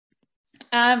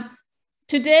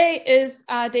Today is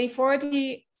day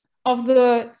 40 of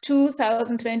the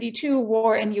 2022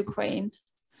 war in Ukraine.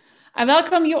 I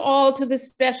welcome you all to this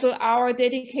special hour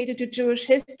dedicated to Jewish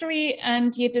history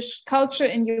and Yiddish culture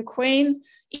in Ukraine,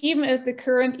 even if the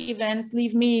current events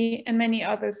leave me and many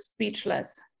others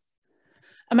speechless.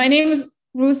 My name is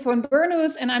Ruth von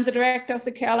Bernus, and I'm the director of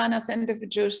the Carolina Center for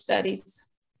Jewish Studies.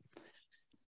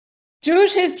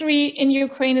 Jewish history in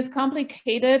Ukraine is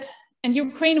complicated, and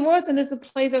Ukraine was and is a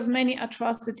place of many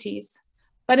atrocities,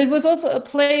 but it was also a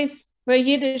place where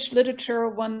Yiddish literature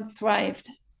once thrived.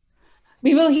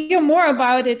 We will hear more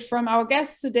about it from our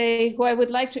guests today, who I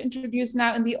would like to introduce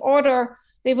now in the order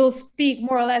they will speak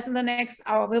more or less in the next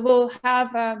hour. We will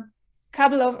have a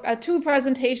couple of two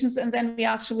presentations, and then we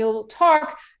actually will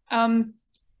talk.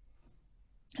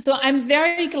 So I'm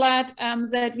very glad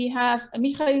that we have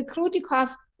Mikhail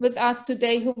Krutikov with us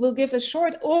today, who will give a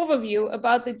short overview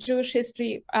about the Jewish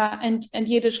history and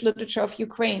Yiddish literature of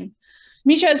Ukraine.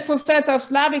 Misha is professor of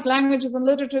Slavic languages and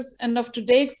literatures and of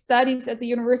Judaic studies at the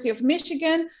University of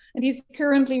Michigan, and he's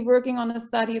currently working on a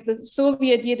study of the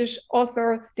Soviet Yiddish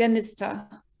author Eizenstat.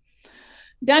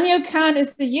 Daniel Kahn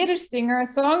is the Yiddish singer,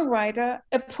 songwriter,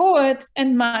 a poet,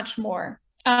 and much more.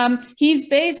 He's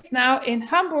based now in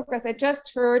Hamburg, as I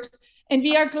just heard, and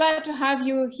we are glad to have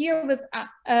you here with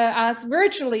us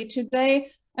virtually today.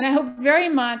 And I hope very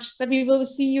much that we will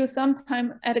see you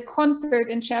sometime at a concert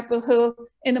in Chapel Hill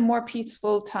in a more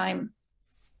peaceful time.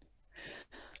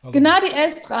 Gennady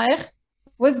Estraikh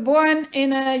was born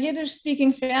in a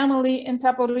Yiddish-speaking family in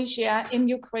Zaporizhia in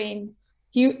Ukraine.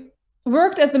 He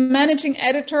worked as a managing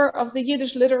editor of the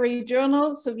Yiddish literary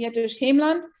journal, Sovjetisch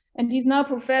Heimland, and he's now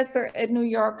professor at New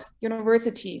York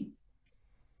University.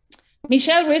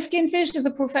 Michele Rivkin-Fish is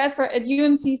a professor at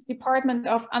UNC's Department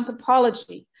of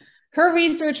Anthropology. Her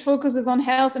research focuses on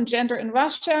health and gender in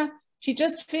Russia. She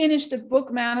just finished a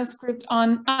book manuscript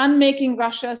on unmaking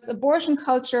Russia's abortion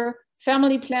culture,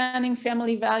 family planning,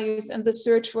 family values, and the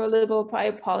search for a liberal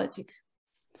biopolitic.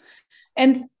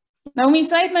 And Naomi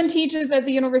Seidman teaches at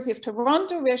the University of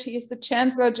Toronto, where she is the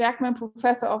Chancellor Jackman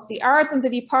Professor of the Arts and the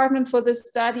Department for the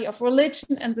Study of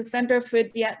Religion and the Center for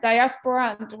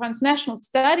Diaspora and Transnational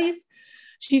Studies.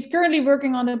 She's currently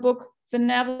working on a book, The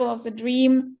Novel of the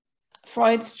Dream,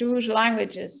 Freud's Jewish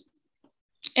Languages.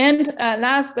 And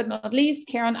last but not least,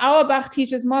 Karen Auerbach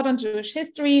teaches modern Jewish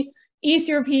history, East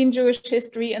European Jewish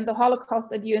history, and the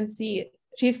Holocaust at UNC.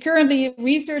 She's currently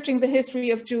researching the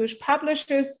history of Jewish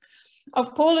publishers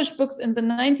of Polish books in the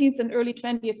 19th and early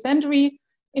 20th century,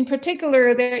 in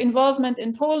particular their involvement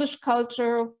in Polish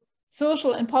culture,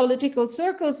 social and political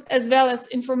circles, as well as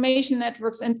information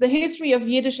networks and the history of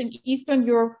Yiddish in Eastern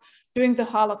Europe during the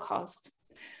Holocaust.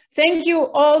 Thank you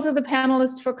all to the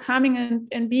panelists for coming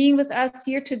and being with us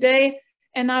here today.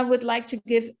 And I would like to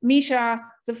give Misha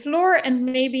the floor, and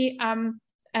maybe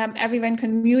everyone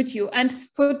can mute you. And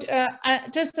for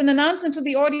just an announcement to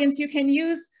the audience, you can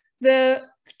use the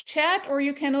chat, or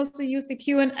you can also use the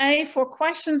Q&A for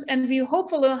questions, and we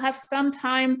hopefully will have some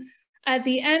time at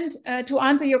the end to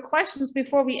answer your questions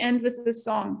before we end with the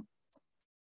song.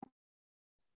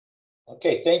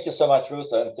 Okay, thank you so much,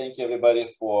 Ruth, and thank you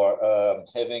everybody for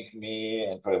having me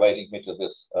and for inviting me to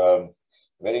this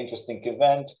very interesting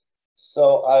event.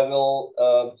 So I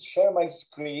will share my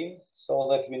screen so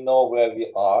that we know where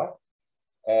we are.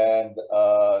 And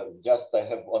I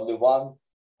have only one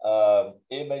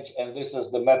image, and this is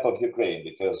the map of Ukraine,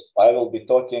 because I will be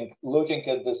looking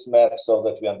at this map so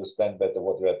that we understand better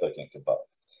what we are talking about.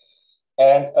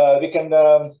 And we can,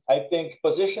 I think,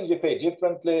 position Ukraine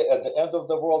differently at the end of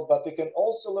the world, but we can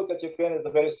also look at Ukraine at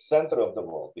the very center of the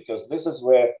world, because this is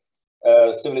where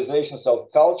civilizations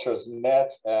of cultures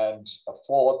met and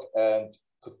fought and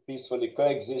could peacefully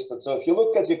coexist. And so if you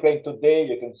look at Ukraine today,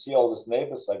 you can see all these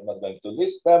neighbors. I'm not going to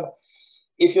list them.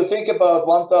 If you think about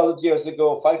 1,000 years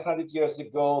ago, 500 years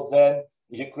ago, then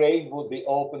Ukraine would be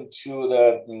open to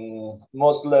the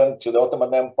Muslim, to the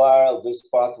Ottoman Empire. This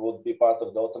part would be part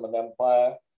of the Ottoman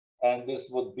Empire. And this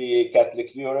would be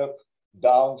Catholic Europe.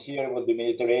 Down here would be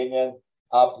Mediterranean.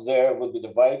 Up there would be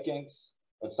the Vikings.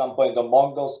 At some point, the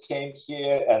Mongols came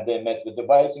here and they met with the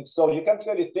Vikings. So you can't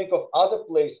really think of other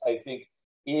place, I think,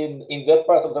 in that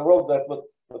part of the world that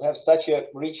would have such a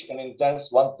rich and intense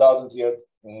 1,000-year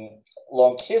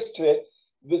long history,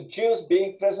 with Jews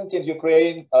being present in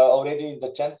Ukraine already in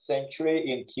the 10th century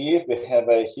in Kiev. We have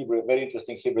a very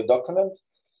interesting Hebrew document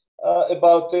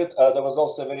about it. There was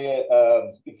also a very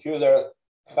peculiar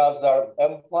Khazar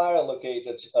Empire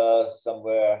located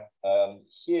somewhere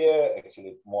here,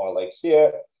 actually more like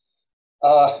here,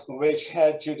 which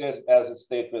had Judaism as its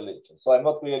state religion. So I'm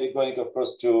not really going, of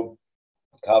course, to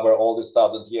cover all these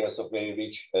 1,000 years of very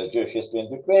rich Jewish history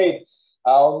in Ukraine,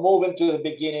 I'll move into the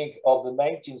beginning of the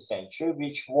 19th century,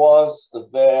 which was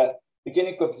the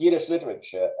beginning of Yiddish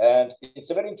literature. And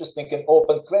it's a very interesting and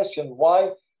open question.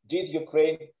 Why did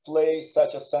Ukraine play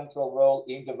such a central role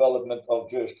in development of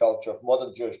Jewish culture, of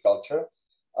modern Jewish culture?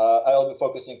 I'll be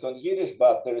focusing on Yiddish,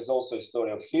 but there is also a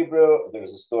story of Hebrew. There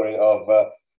is a story of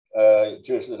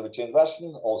Jewish literature in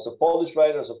Russian, also Polish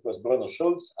writers, of course, Bruno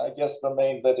Schulz, I guess the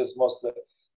name that is most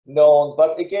known.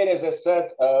 But again, as I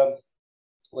said,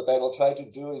 what I will try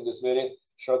to do in this very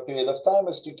short period of time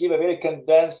is to give a very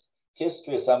condensed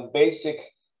history, some basic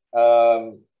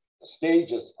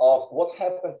stages of what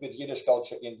happened with Yiddish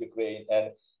culture in Ukraine.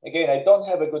 And again, I don't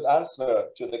have a good answer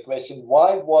to the question,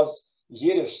 why was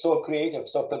Yiddish so creative,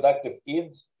 so productive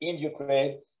in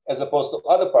Ukraine, as opposed to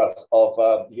other parts of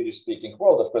Yiddish-speaking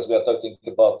world? Of course, we are talking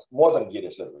about modern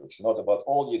Yiddish literature, not about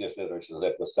all Yiddish literature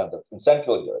that was centered in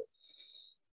Central Europe.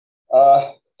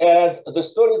 And the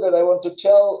story that I want to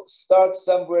tell starts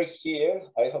somewhere here.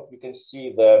 I hope you can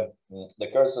see the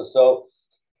cursor. So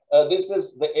this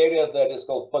is the area that is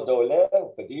called Podolye,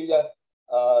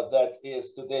 that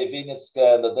is today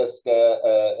Vinnytska,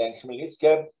 Odessa, and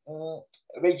Khmelnytska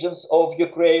regions of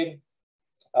Ukraine.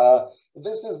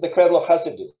 This is the cradle of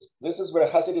Hasidism. This is where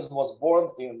Hasidism was born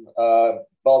in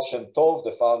Baal Shem Tov,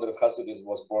 the founder of Hasidism,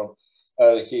 was born.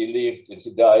 He lived and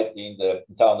he died in the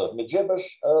town of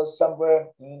Medjugorje, somewhere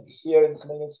here in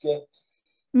Khmelnytska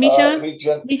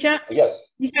region. Misha, yes.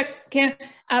 Misha,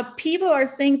 people are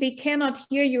saying they cannot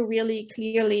hear you really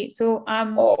clearly. So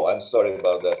oh, I'm sorry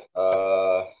about that.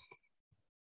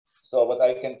 So what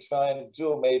I can try and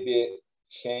do, maybe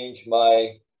change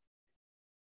my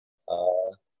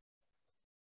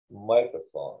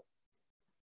microphone.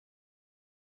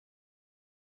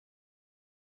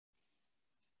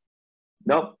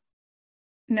 No.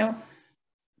 No.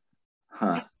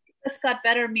 Huh. This got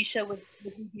better, Misha, with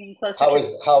you being closer.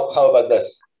 How about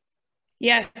this?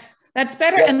 Yes, that's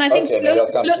better. Yes, and I think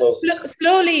okay,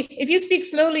 slowly, if you speak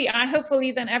slowly,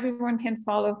 hopefully then everyone can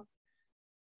follow.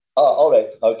 Oh, all right.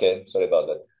 Okay, sorry about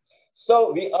that.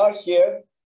 So we are here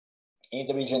in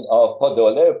the region of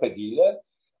Podolye or Podilya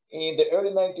in the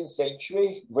early 19th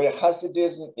century, where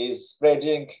Hasidism is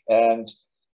spreading and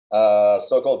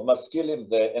so-called Maskilim,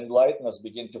 the Enlighteners,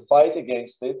 begin to fight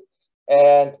against it.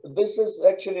 And this is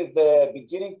actually the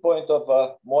beginning point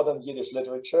of modern Yiddish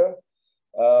literature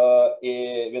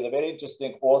with a very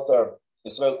interesting author,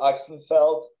 Israel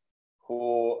Axenfeld,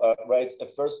 who writes a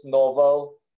first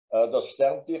novel, Das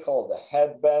Sterntichel, The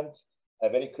Headband, a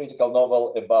very critical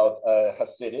novel about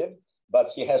Hasidim,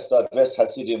 but he has to address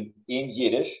Hasidim in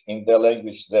Yiddish, in the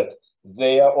language that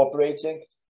they are operating,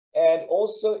 and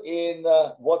also in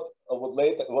what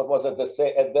was at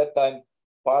that time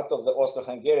part of the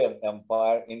Austro-Hungarian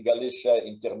Empire in Galicia,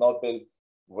 in Ternopil,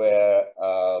 where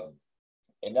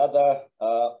another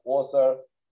author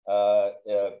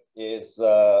is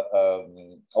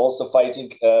also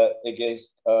fighting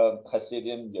against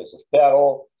Hasidim, Joseph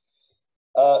Perel.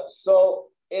 So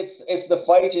it's the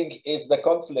fighting, it's the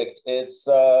conflict, it's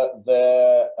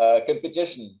the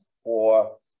competition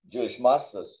for Jewish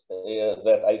masses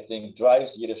that I think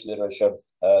drives Yiddish literature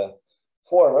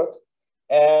forward.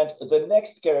 And the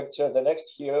next character, the next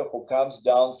hero who comes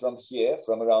down from here,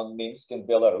 from around Minsk in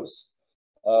Belarus,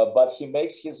 but he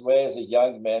makes his way as a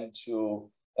young man to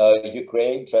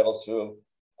Ukraine, travels through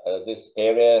this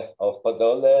area of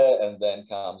Podolye, and then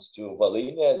comes to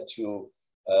Volhynia, to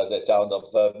the town of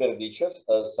Berdichev,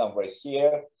 somewhere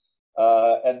here.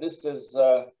 And this is,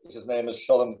 his name is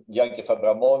Sholem Yankiv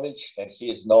Abramovich, and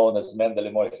he is known as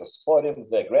Mendele Moicha Sporim,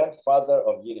 the grandfather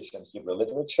of Yiddish and Hebrew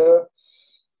literature.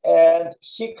 And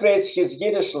he creates his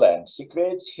Yiddish land. He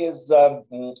creates his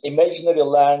imaginary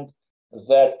land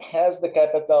that has the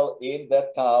capital in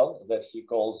that town that he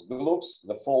calls Glubs,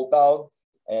 the full town.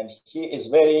 And he is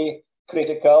very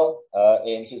critical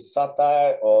in his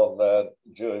satire of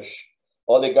Jewish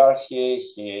oligarchy.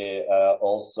 He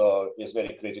also is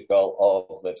very critical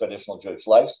of the traditional Jewish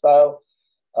lifestyle.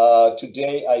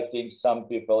 Today, I think some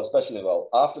people, especially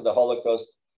after the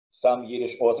Holocaust, some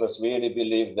Yiddish authors really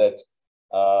believe that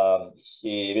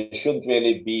we shouldn't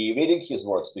really be reading his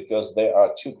works because they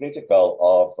are too critical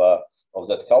of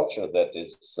that culture that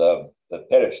is that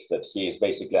perished, that he is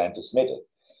basically anti-Semitic.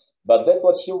 But that's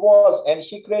what he was, and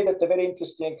he created a very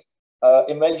interesting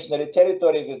imaginary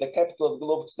territory with the capital of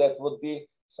Glubs that would be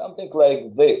something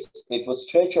like this. It will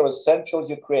stretch over central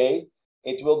Ukraine.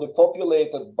 It will be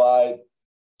populated by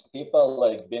people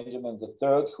like Benjamin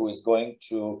III, who is going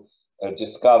to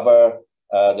discover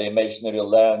the imaginary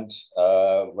land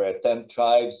where 10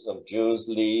 tribes of Jews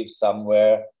live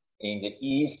somewhere in the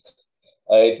east.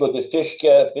 It would be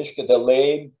Fischke the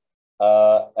lame,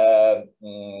 a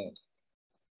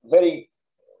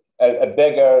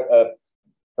beggar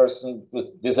person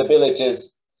with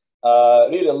disabilities,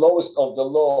 really lowest of the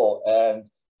low. And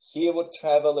he would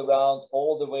travel around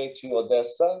all the way to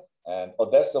Odessa. And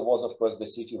Odessa was, of course, the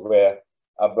city where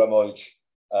Abramovich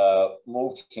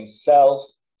moved himself.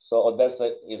 So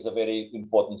Odessa is a very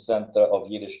important center of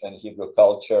Yiddish and Hebrew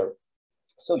culture.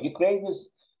 So Ukraine is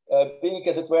being,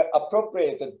 as it were,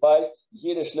 appropriated by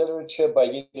Yiddish literature, by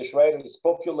Yiddish writers,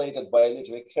 populated by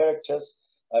literary characters,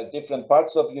 different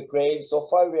parts of Ukraine. So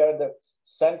far, we are in the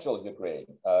central Ukraine,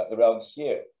 around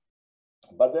here.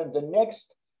 But then the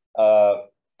next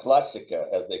classiker,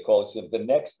 as they call him, the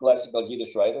next classical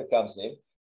Yiddish writer comes in,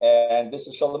 and this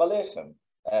is Sholem Aleichem.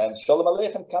 And Sholem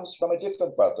Aleichem comes from a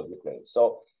different part of Ukraine.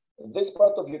 So this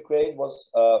part of Ukraine was,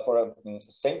 for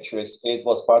centuries, it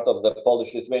was part of the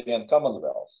Polish-Lithuanian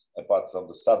Commonwealth, apart from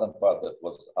the southern part that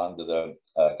was under the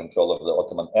control of the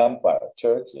Ottoman Empire,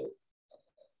 Turkey.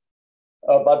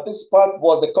 But this part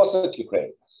was the Cossack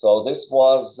Ukraine. So this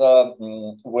was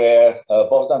where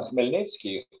Bogdan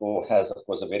Khmelnytsky, who has, of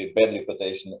course, a very bad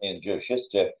reputation in Jewish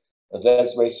history,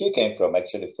 that's where he came from,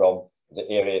 actually from the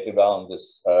area around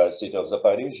this city of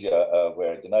Zaporizhia,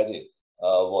 where Gennady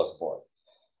was born.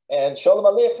 And Sholem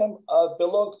Aleichem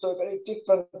belonged to a very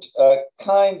different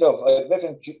kind of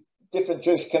different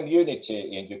Jewish community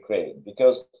in Ukraine,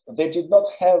 because they did not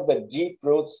have the deep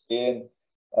roots in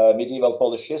medieval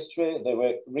Polish history. They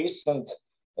were recent,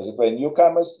 as it were,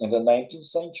 newcomers in the 19th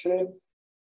century.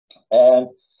 And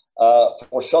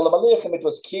for Sholem Aleichem, it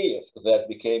was Kiev that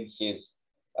became his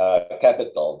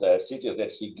capital, the city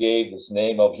that he gave this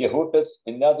name of Yehupetz,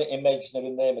 another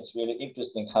imaginary name. It's really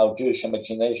interesting how Jewish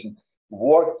imagination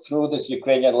worked through this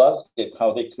Ukrainian landscape,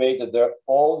 how they created their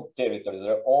own territory,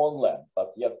 their own land,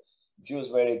 but yet Jews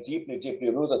were deeply, deeply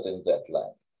rooted in that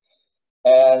land.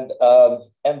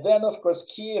 And then, of course,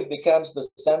 Kiev becomes the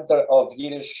center of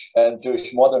Yiddish and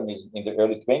Jewish modernism in the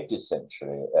early 20th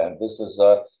century. And this is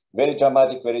a very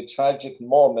dramatic, very tragic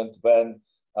moment when,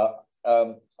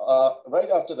 right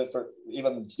after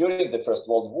even during the First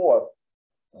World War,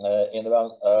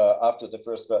 after the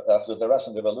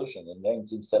Russian Revolution in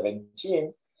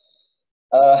 1917,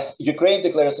 Ukraine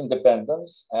declares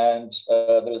independence, and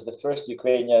there is the first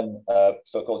Ukrainian,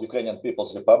 so-called Ukrainian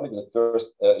People's Republic, the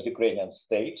first Ukrainian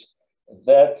state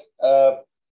that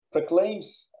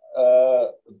proclaims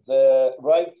the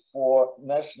right for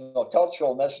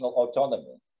cultural national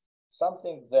autonomy,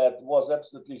 something that was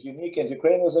absolutely unique. And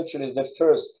Ukraine was actually the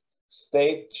first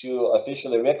state to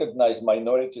officially recognize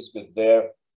minorities with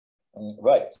their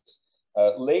rights.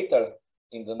 Later,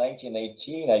 in the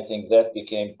 1918, I think that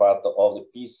became part of the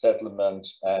peace settlement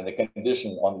and the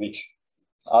condition on which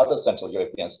other Central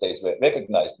European states were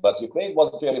recognized. But Ukraine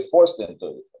wasn't really forced into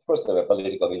it. Of course, there were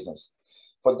political reasons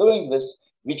for doing this,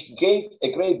 which gave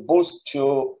a great boost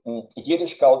to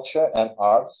Yiddish culture and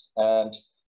arts, and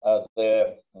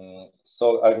the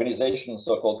organization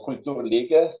so-called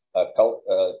Kulturliga,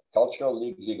 Cultural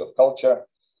League of Culture,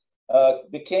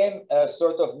 became a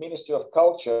sort of Ministry of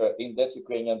Culture in that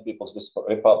Ukrainian People's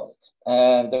Republic.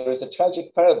 And there is a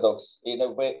tragic paradox in a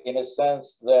way, in a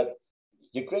sense that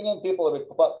Ukrainian People's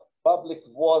Republic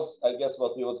was, I guess,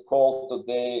 what we would call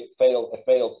today a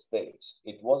failed state.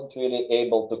 It wasn't really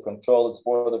able to control its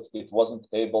borders. It wasn't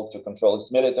able to control its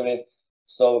military.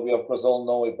 So we, of course, all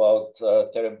know about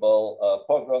terrible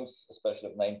pogroms, especially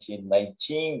of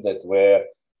 1919, that were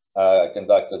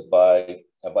conducted by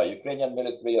Ukrainian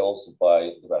military, also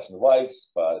by the Russian Whites,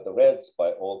 by the Reds,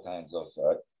 by all kinds of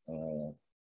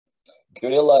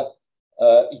guerrilla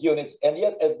units. And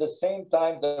yet, at the same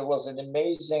time, there was an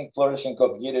amazing flourishing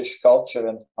of Yiddish culture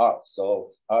and art.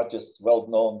 So artists,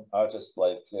 well-known artists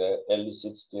like El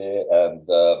Lisitsky and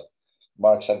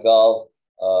Marc Chagall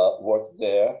worked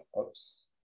there. Oops.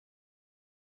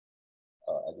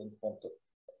 I didn't want to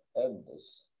end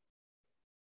this.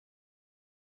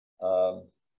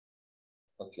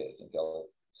 Okay, I think I'll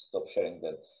stop sharing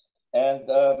that. And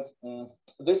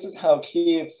this is how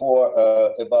Kiev, for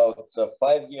about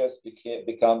 5 years,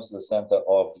 becomes the center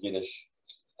of Yiddish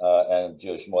and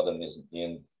Jewish modernism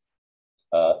in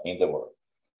the world.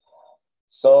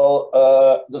 So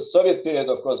the Soviet period,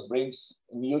 of course, brings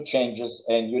new changes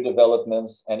and new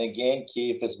developments. And again,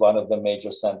 Kiev is one of the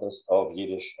major centers of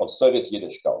Soviet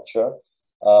Yiddish culture,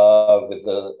 with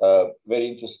the very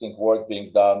interesting work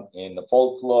being done in the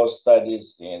folklore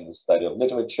studies, in the study of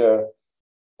literature.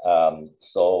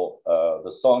 So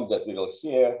the song that we will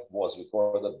hear was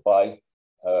recorded by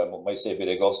Moise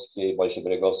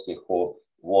Beregovsky, who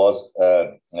was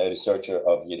a researcher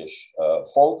of Yiddish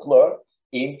folklore.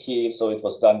 in Kiev, so it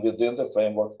was done within the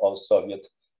framework of Soviet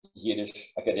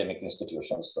Yiddish academic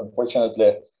institutions.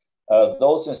 Unfortunately,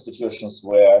 those institutions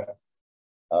were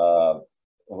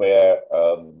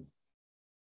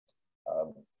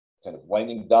kind of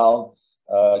winding down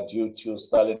due to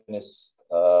Stalinist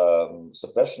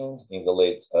suppression in the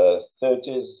late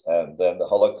 30s, and then the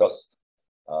Holocaust.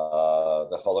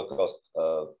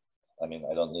 I mean,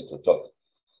 I don't need to talk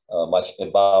much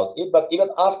about it, but even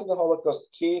after the Holocaust,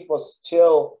 Kiev was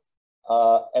still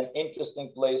an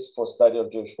interesting place for study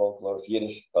of Jewish folklore, of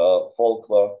Yiddish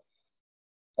folklore.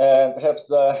 And perhaps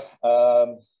the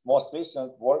most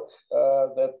recent work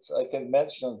that I can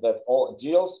mention that all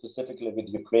deals specifically with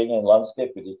Ukrainian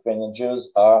landscape, with Ukrainian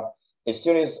Jews, are a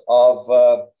series of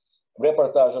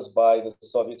reportages by the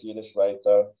Soviet Yiddish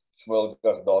writer Shmuel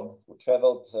Gordon, who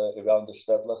traveled around the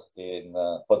shtetl in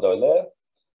Podole,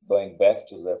 going back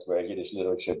to that where Yiddish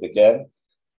literature began.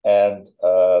 And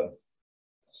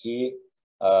he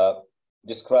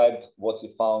described what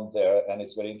he found there, and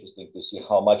it's very interesting to see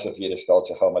how much of Yiddish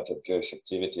culture, how much of Jewish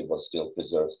activity was still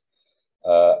preserved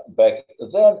back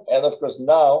then. And of course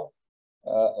now,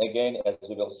 again, as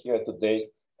we will hear today,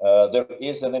 there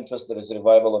is an interest, there is a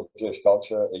revival of Jewish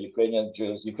culture, Ukrainian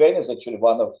Jews. Ukraine is actually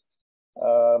one of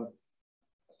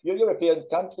few European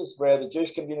countries where the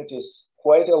Jewish community is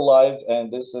quite alive,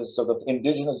 and this is sort of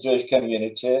indigenous Jewish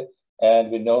community.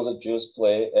 And we know that Jews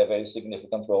play a very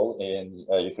significant role in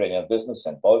Ukrainian business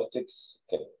and politics.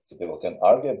 People can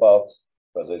argue about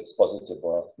whether it's positive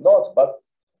or not, but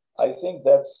I think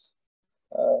it's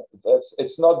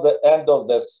not the end of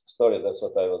this story. That's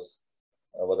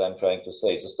what I'm trying to say.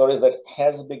 It's a story that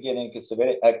has a beginning. It's a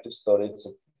very active story. It's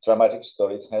a dramatic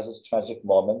story. It has its tragic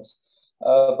moments,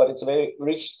 but it's a very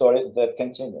rich story that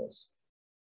continues.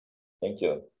 Thank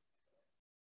you.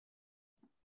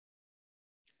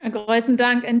 Großen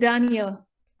Dank, and Daniel.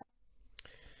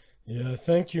 Yeah,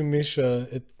 thank you,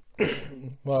 Misha.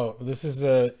 Wow, this is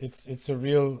it's a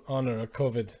real honor, a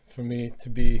kavod for me to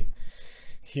be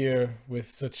here with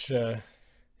such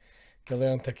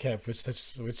gelernte kep, with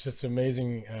such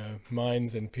amazing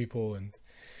minds and people,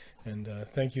 and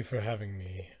thank you for having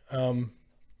me.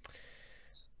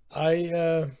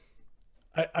 I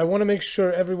want to make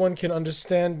sure everyone can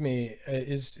understand me.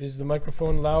 Is the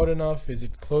microphone loud enough? Is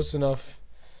it close enough?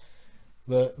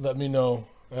 Let me know.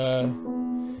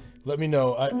 Let me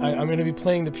know. I'm going to be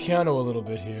playing the piano a little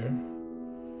bit here.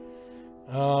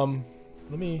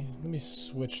 Let me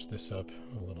switch this up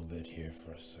a little bit here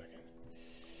for a second.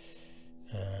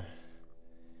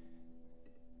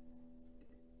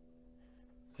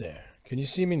 There. Can you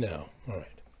see me now? All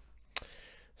right.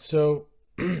 So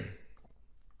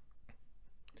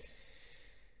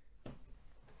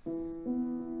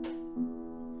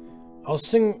I'll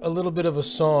sing a little bit of a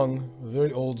song, a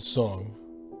very old song,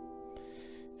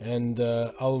 and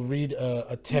I'll read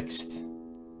a text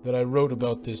that I wrote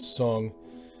about this song.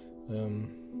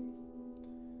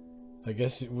 I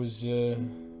guess it was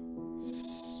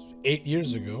 8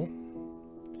 years ago,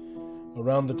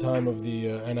 around the time of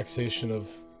the annexation of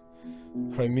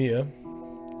Crimea,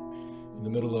 in the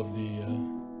middle of the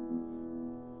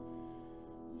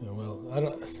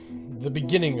the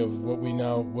beginning of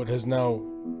what has now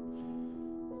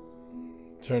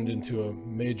turned into a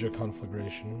major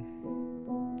conflagration.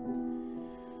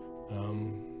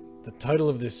 The title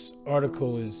of this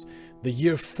article is "The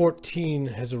Year 14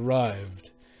 Has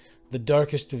Arrived. The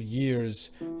darkest of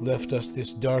years left us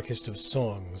this darkest of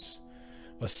songs.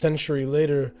 A century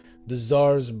later, the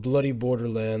Tsar's bloody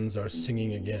borderlands are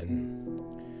singing again."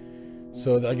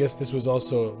 So I guess this was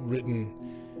also written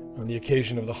on the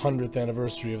occasion of the 100th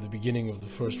anniversary of the beginning of the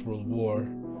First World War.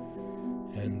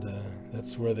 And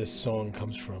that's where this song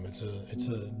comes from. It's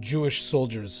a Jewish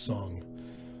soldier's song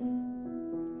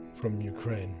from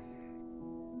Ukraine.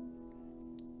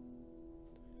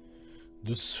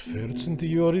 Das 14.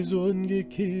 Jahr ist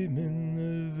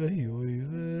angekommen, wei, oi,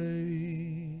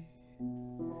 wei.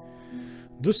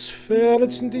 Das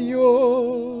 14.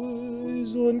 Jahr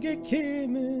ist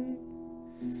angekommen.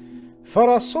 Für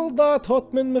ein Soldat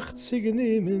hat man mich zu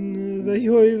genehmen, wei,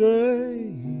 oi,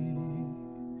 wei.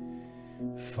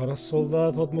 Für ein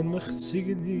Soldat hat man mich zu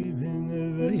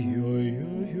genehmen, wei, oi,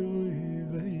 oi, oi,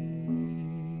 wei.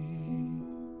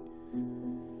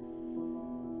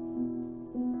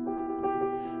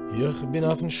 Ich bin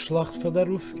auf den Schlachtfeld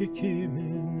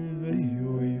aufgekommen, wei,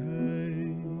 oi,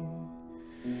 wei.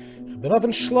 Ich bin auf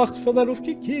den Schlachtfeld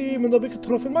aufgekommen, hab ich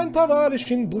getroffen, mein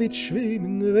Tavarisch in Blit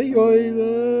schwimmen, wei, oi,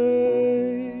 wei.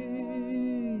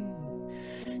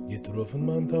 Getroffen,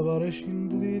 mein Tavarisch in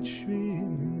Blit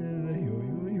schwimmen, wei, oi,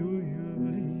 oi, oi,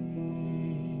 wei.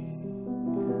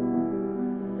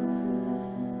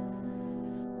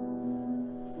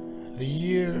 The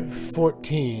year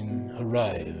 14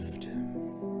 arrived.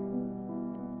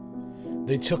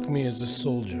 They took me as a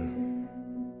soldier.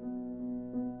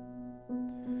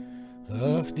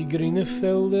 Auf die grüne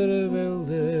Felder,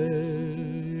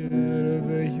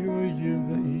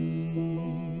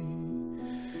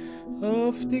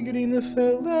 auf die grüne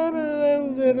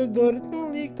Felder, dort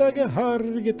liegt der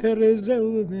gehargete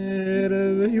Zellner,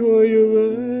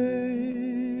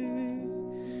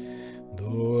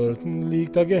 dort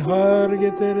liegt der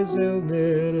gehargete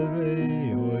Zellner,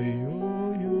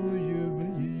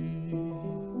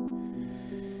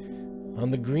 on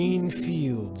the green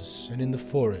fields and in the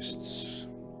forests,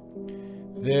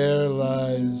 there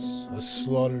lies a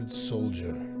slaughtered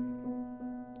soldier.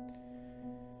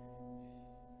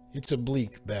 It's a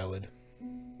bleak ballad,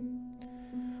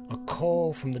 a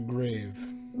call from the grave.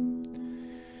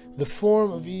 The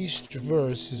form of each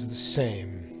verse is the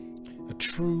same, a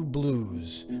true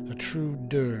blues, a true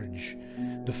dirge.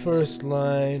 The first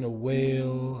line, a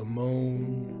wail, a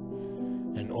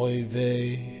moan, an oy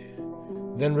vey,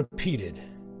 then repeated,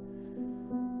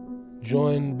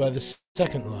 joined by the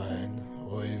second line,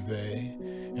 oy vey,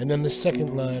 and then the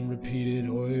second line repeated,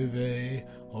 oy vey,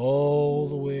 all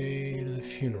the way to the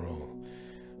funeral,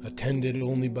 attended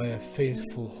only by a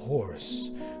faithful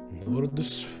horse.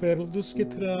 Nordus ferdus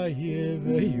getraie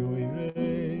vey, oy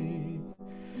vey,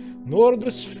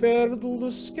 Nordus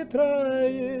ferdus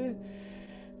getraie,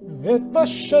 vet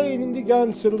waschein in die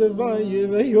ganze Leweie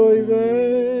vey, oy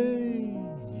vey.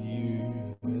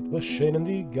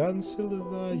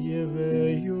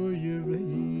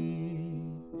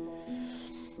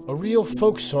 A real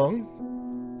folk song,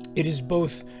 it is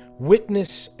both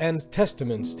witness and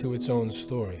testament to its own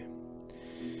story.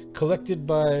 Collected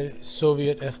by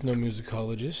Soviet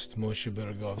ethnomusicologist Moshe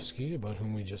Beregovsky, about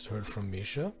whom we just heard from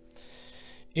Misha.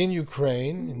 In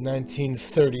Ukraine, in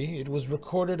 1930, it was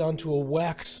recorded onto a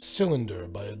wax cylinder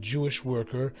by a Jewish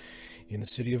worker in the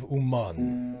city of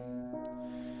Uman.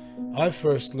 I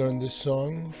first learned this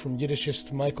song from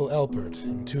Yiddishist Michael Alpert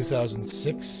in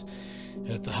 2006,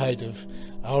 at the height of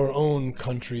our own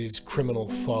country's criminal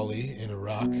folly in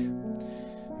Iraq.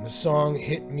 And the song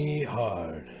hit me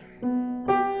hard.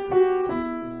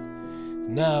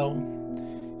 Now,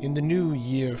 in the new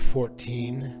year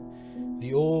 14,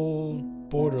 the old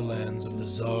borderlands of the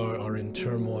Tsar are in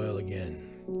turmoil again.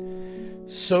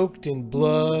 Soaked in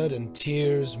blood and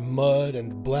tears, mud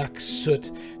and black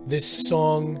soot, this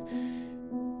song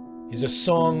is a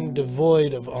song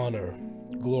devoid of honor,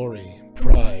 glory,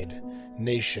 pride,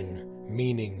 nation,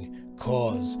 meaning,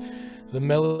 cause. The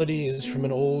melody is from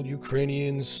an old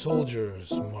Ukrainian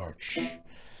soldier's march.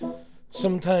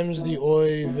 Sometimes the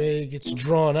oy vey gets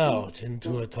drawn out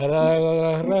into a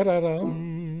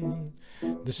tarararam.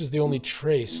 This is the only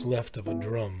trace left of a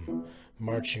drum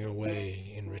marching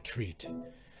away in retreat,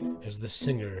 as the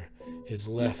singer is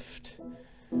left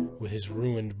with his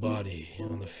ruined body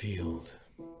on the field.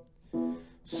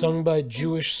 Sung by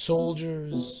Jewish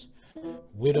soldiers,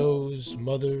 widows,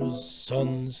 mothers,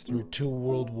 sons through 2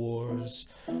 world wars,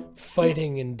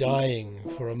 fighting and dying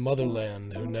for a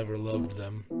motherland who never loved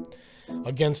them,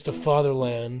 against a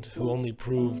fatherland who only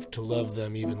proved to love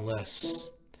them even less.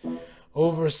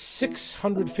 Over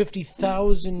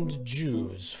 650,000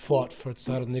 Jews fought for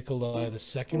Tsar Nikolai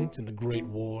II in the Great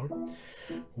War.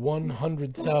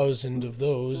 100,000 of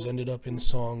those ended up in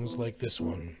songs like this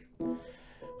one.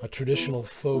 A traditional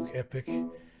folk epic.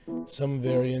 Some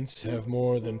variants have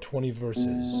more than 20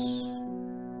 verses.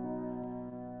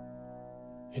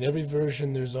 In every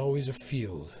version there's always a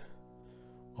field,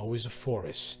 always a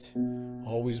forest,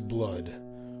 always blood,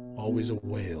 always a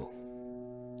wail.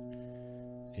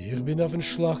 Ich bin auf den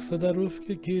Schlachtfeld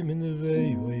aufgekommen,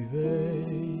 wei, oi, wei.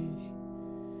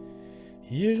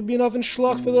 Ich bin auf den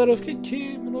Schlachtfeld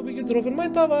aufgekommen, hab ich getroffen,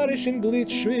 mein Tavarisch in Blit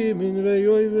schwimmen, wei,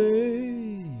 oi, wei.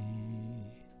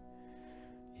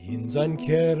 In sein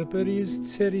Körper ist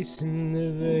zerrissen,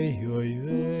 wei, oi,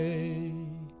 wei.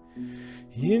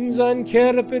 In sein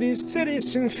Körper ist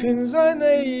zerrissen, fin sein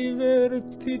Eiver,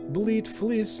 tit Blit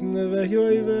fließen, wei,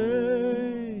 oi, wei.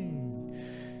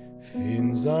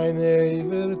 Fin sein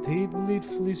Eiver, tit Blit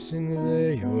fließen,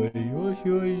 wei, oi, oi,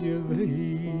 oi,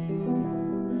 wei.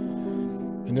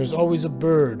 And there's always a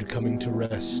bird coming to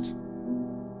rest.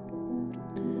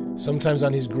 Sometimes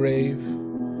on his grave,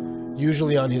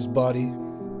 usually on his body.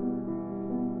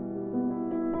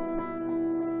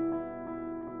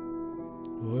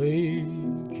 Oi,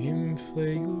 kim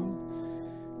Fegel,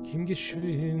 kim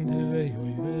geschwind, wei,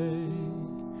 oi, wei.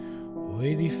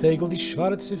 Oi, die Fegel, die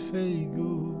schwarze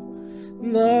Fegel,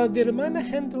 na, dir meine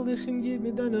Händelchen, gib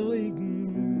mir deine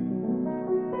Augen.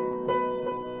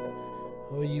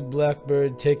 Oi,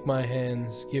 blackbird, take my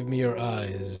hands, give me your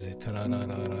eyes.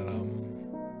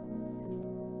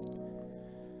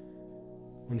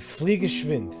 Und flieh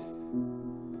geschwind.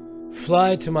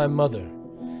 Fly to my mother.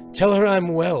 Tell her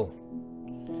I'm well.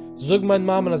 Sag mein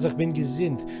Mama, dass ich bin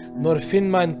gesinnt. Nor fin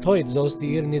mein Teut, sollst du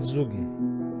ihr nicht sagen.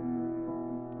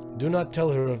 Do not tell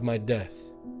her of my death.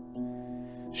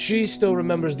 She still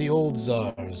remembers the old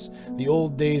czars, the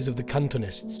old days of the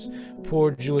cantonists,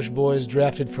 poor Jewish boys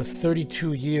drafted for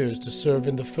 32 years to serve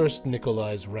in the first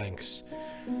Nikolai's ranks,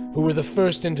 who were the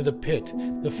first into the pit,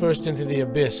 the first into the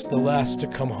abyss, the last to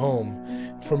come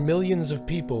home. For millions of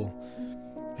people,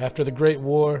 after the Great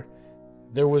War,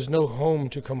 there was no home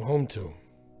to come home to.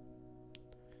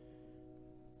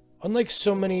 Unlike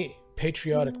so many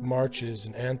patriotic marches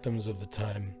and anthems of the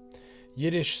time,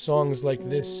 Yiddish songs like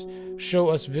this show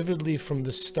us vividly from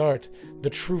the start the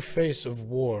true face of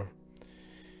war.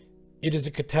 It is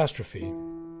a catastrophe,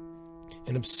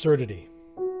 an absurdity,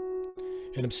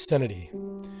 an obscenity,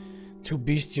 too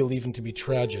bestial even to be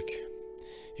tragic.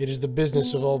 It is the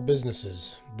business of all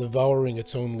businesses, devouring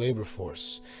its own labor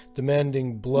force,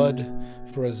 demanding blood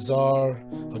for a czar,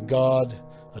 a god,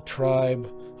 a tribe,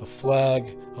 a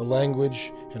flag, a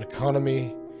language, an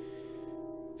economy,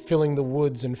 filling the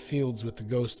woods and fields with the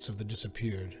ghosts of the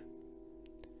disappeared.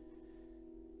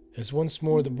 As once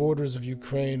more the borders of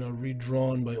Ukraine are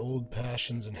redrawn by old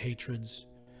passions and hatreds,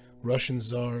 Russian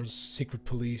czars, secret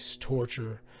police,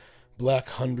 torture, black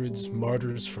hundreds,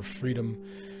 martyrs for freedom,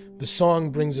 the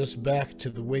song brings us back to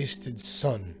the wasted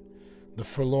son, the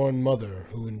forlorn mother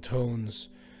who intones,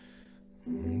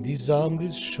 Die Samen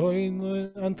des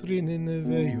Scheune antrinnen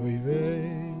weh, oi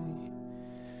weh.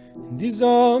 Die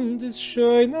Samen des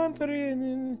Scheune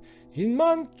antrinnen, in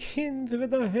man Kind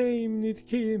wird daheim nicht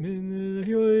kommen,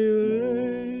 weh, oi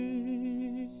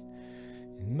weh.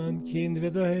 In man Kind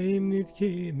wird daheim nicht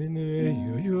kommen, weh,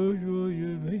 oi, oi,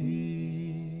 oi,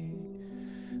 weh.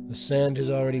 The sand has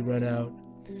already run out,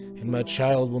 and my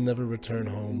child will never return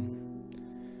home.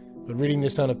 But reading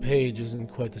this on a page isn't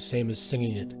quite the same as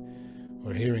singing it,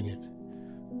 or hearing it,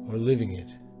 or living it.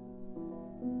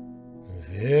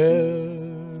 Wer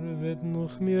wird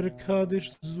noch mir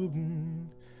Kaddisch suchen?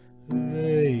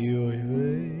 Weh, oi,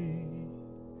 weh.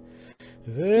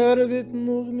 Wer wird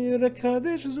noch mir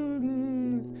Kaddisch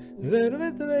suchen? Wer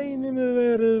wird weinen,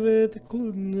 wer wird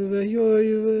klugen? Weh,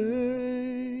 oi,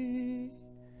 weh.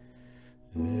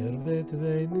 Wer wird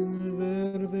weinen,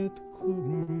 wer wird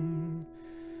klugen?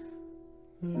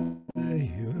 Weh, oi, weh.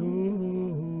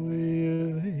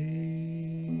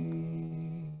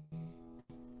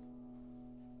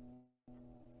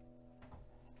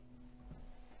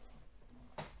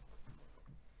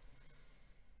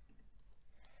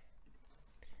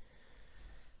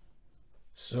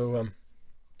 So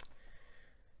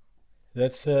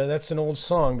that's an old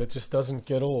song that just doesn't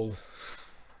get old.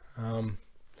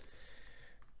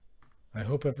 I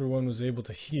hope everyone was able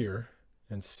to hear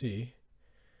and see.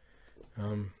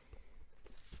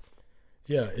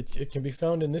 Yeah, it can be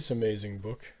found in this amazing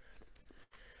book,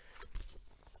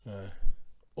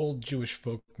 Old Jewish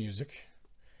Folk Music,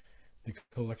 the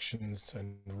collections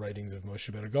and writings of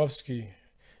Moshe Bergovsky,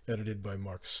 edited by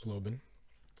Mark Slobin.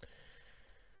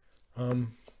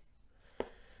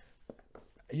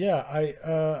 Yeah,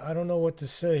 I don't know what to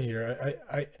say here.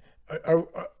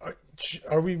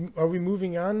 Are we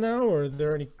moving on now, or are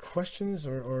there any questions,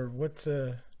 or what?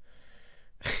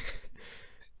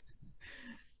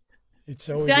 It's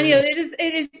always Daniel.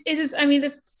 It is. I mean,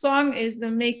 this song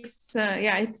makes.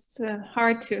 Yeah, it's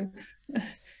hard to.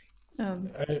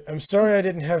 I'm sorry I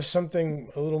didn't have something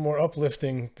a little more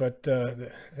uplifting, but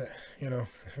you know,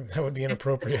 that would be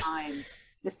inappropriate.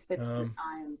 This fits the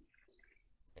time.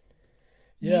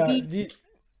 Yeah, these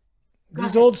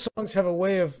old songs have a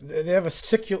way of, they have a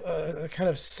kind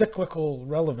of cyclical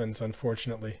relevance,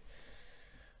 unfortunately.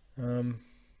 But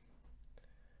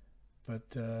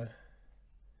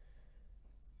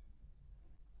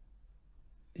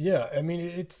yeah, I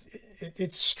mean,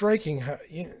 it's striking how,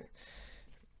 you know,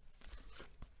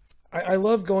 I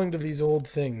love going to these old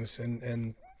things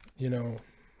and you know,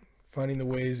 finding the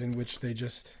ways in which they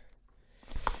just,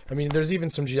 I mean, there's even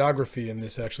some geography in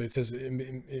this, actually. It says,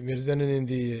 wir sind in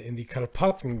die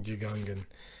Karpaten gegangen,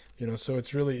 you know, so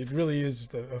it really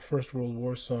is a First World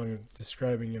War song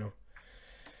describing, you know,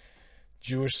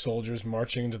 Jewish soldiers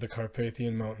marching into the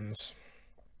Carpathian Mountains.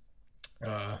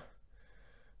 But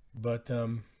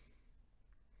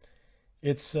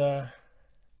it's,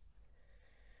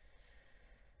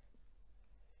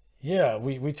 yeah,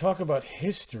 we talk about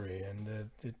history, and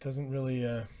it doesn't really,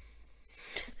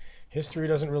 history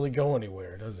doesn't really go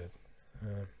anywhere, does it?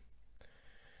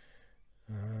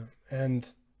 And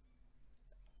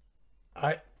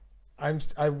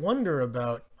I wonder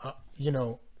about you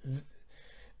know,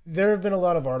 there have been a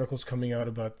lot of articles coming out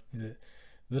about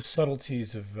the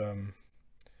subtleties of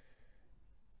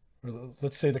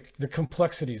let's say the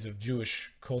complexities of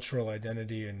Jewish cultural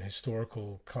identity and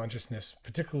historical consciousness,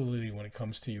 particularly when it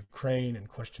comes to Ukraine and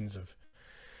questions of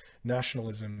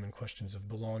nationalism and questions of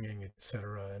belonging,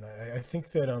 etc. And I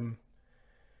think that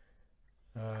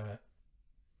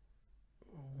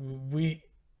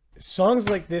songs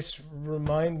like this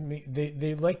remind me,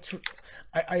 they like to,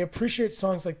 I appreciate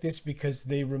songs like this because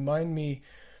they remind me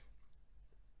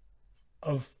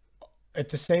of, at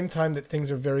the same time that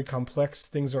things are very complex,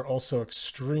 things are also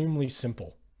extremely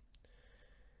simple.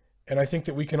 And I think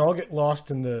that we can all get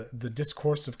lost in the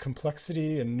discourse of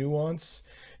complexity and nuance.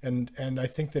 And I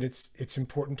think that it's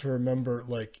important to remember,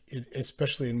 like,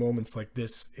 especially in moments like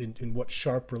this, in what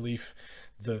sharp relief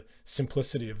the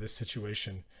simplicity of this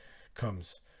situation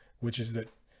comes, which is that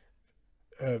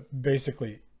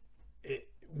basically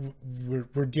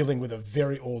we're dealing with a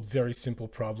very old, very simple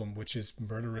problem, which is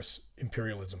murderous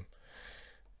imperialism.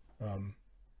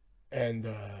 And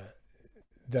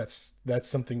that's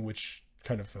something which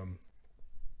kind of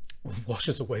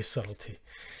washes away subtlety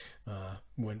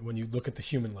when you look at the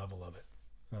human level of it.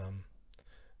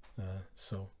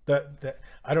 So that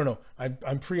I don't know.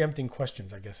 I'm preempting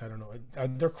questions, I guess. I don't know. Are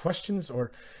there questions,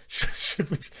 or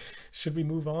should we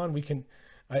move on? We can.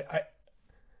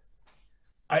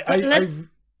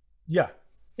 Yeah.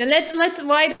 Let's.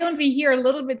 Why don't we hear a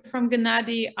little bit from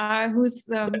Gennady, who's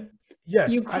the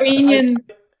yes, Ukrainian?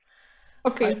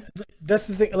 Okay. That's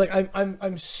the thing. Like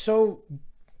I'm so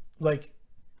like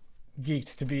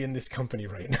geeked to be in this company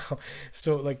right now.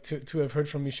 So like to have heard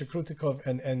from Misha Krutikov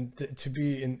and to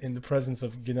be in the presence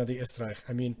of Gennady Estraikh.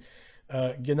 I mean,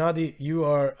 Gennady, you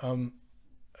are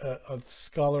a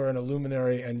scholar and a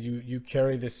luminary, and you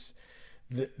carry this.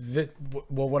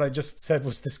 Well, what I just said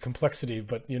was this complexity,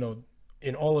 but you know,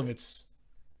 in all of its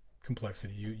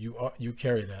complexity, you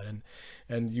carry that,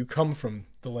 and you come from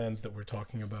the lands that we're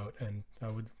talking about, and I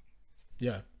would,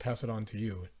 pass it on to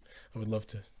you. I would love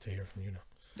to hear from you now.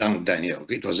 Daniel,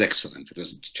 it was excellent. It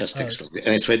was just excellent,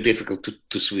 and it's very difficult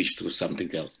to switch to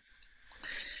something else.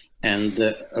 And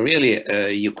really,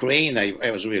 Ukraine,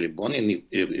 I was really born in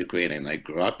Ukraine, and I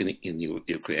grew up in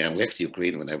Ukraine. I left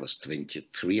Ukraine when I was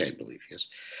 23, I believe, yes.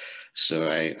 So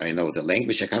I know the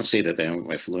language. I can't say that I'm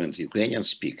a fluent Ukrainian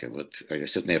speaker, but I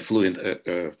certainly a fluent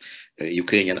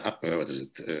Ukrainian, I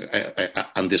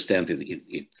understand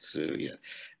it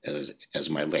as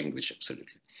my language,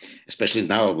 absolutely. Especially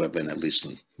now when I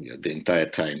listen the entire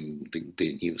time,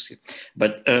 the news.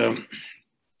 But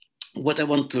what I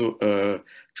want to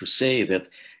say that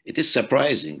it is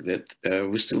surprising that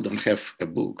we still don't have a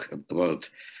book about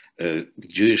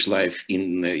Jewish life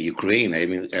in Ukraine.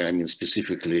 I mean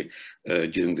specifically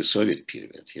during the Soviet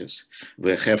period. Yes,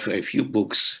 we have a few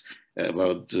books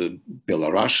about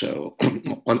Belarus,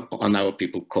 or now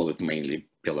people call it mainly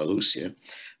Belarus. Yeah?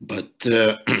 But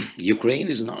Ukraine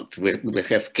is not. We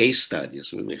have case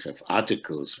studies, we have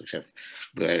articles, we have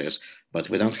various, but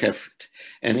we don't have it.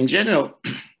 And in general,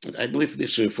 I believe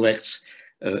this reflects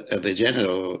the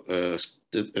general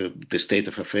the state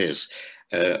of affairs.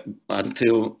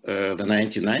 Until the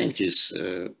 1990s,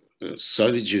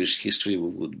 Soviet Jewish history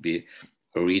would be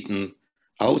written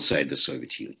outside the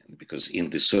Soviet Union, because in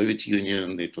the Soviet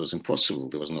Union it was impossible.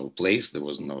 There was no place, there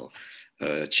was no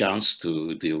chance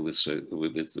to deal with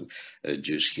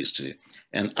Jewish history.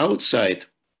 And outside,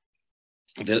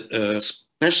 the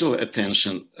special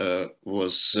attention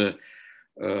was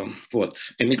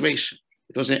immigration.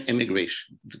 It was an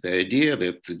immigration. The idea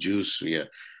that the Jews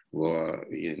were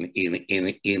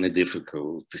in a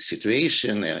difficult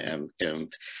situation,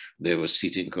 and they were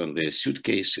sitting on their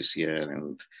suitcases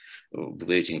and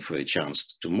waiting for a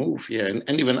chance to move.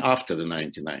 And even after the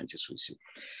 1990s, we see.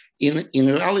 In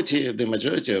reality, the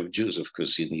majority of Jews, of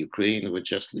course, in Ukraine were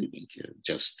just living here,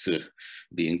 just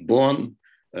being born,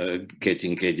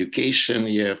 getting education,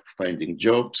 finding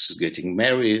jobs, getting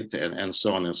married, and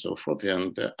so on and so forth.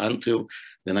 And until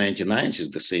the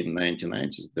 1990s, the same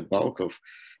 1990s, the bulk of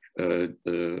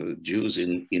Jews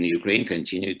in Ukraine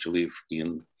continue to live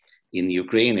in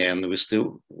Ukraine. And we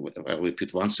still, I'll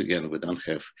repeat once again, we don't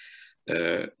have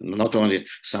not only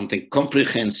something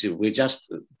comprehensive, we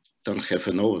just don't have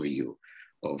an overview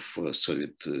of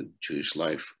Soviet Jewish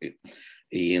life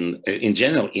in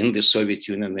general, in the Soviet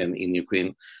Union and in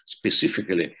Ukraine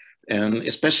specifically. And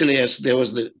especially as there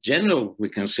was the general, we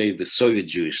can say, the Soviet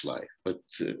Jewish life, but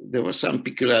there were some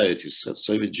peculiarities of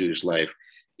Soviet Jewish life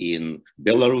in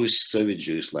Belarus, Soviet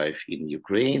Jewish life in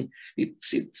Ukraine.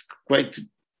 It's quite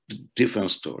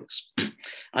different stories.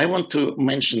 I want to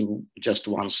mention just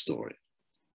one story.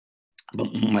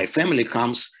 But my family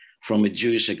comes from a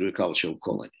Jewish agricultural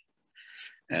colony.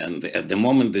 And at the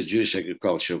moment, the Jewish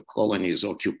agricultural colony is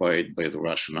occupied by the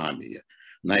Russian army,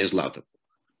 Eizenstat.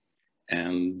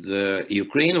 And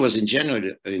Ukraine was in general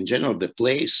the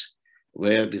place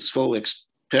where this whole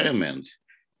experiment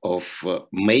of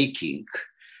making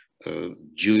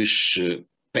Jewish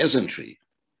peasantry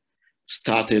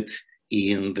started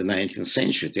in the 19th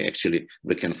century. Actually,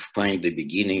 we can find the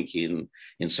beginning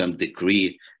in some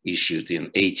decree issued in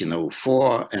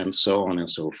 1804 and so on and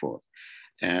so forth.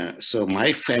 So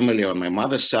my family on my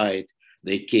mother's side,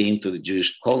 they came to the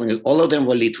Jewish colonies. All of them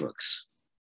were Litvaks.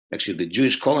 Actually, the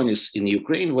Jewish colonies in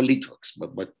Ukraine were Litvaks,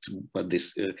 but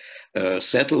this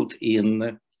settled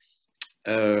in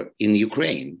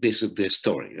Ukraine. This is their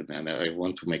story, and I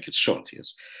want to make it short.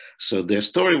 Yes. So their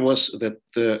story was that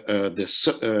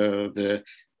the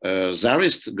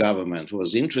Tsarist government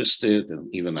was interested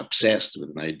and even obsessed with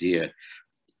an idea,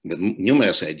 with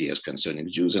numerous ideas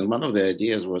concerning Jews, and one of the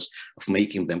ideas was of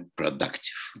making them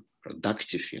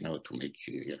productive, you know, to make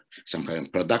somehow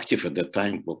productive at that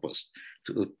time was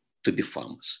to be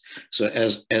farmers. So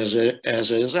as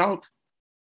a result,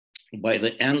 by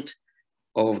the end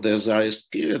of the Tsarist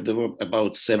period, there were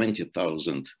about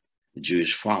 70,000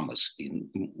 Jewish farmers,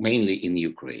 mainly in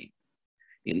Ukraine,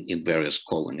 in various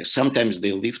colonies. Sometimes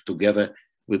they lived together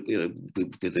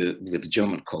with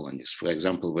German colonies. For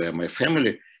example, where my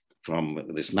family from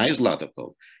this Eizenstat,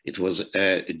 it was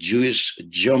a Jewish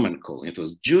German colony. It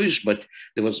was Jewish, but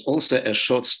there was also a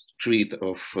short street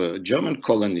of German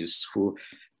colonists who,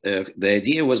 the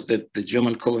idea was that the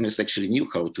German colonists actually knew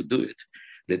how to do it.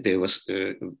 That there was,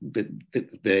 the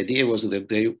idea was that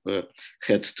they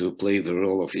had to play the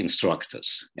role of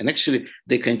instructors. And actually,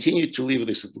 they continued to live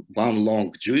this one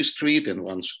long Jewish street and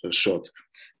one short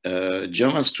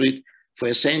German street for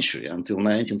a century until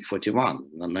 1941.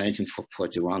 In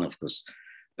 1941, of course,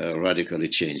 radically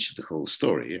changed the whole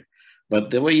story.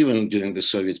 But there were even during the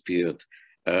Soviet period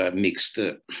mixed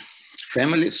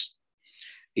families.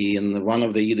 In one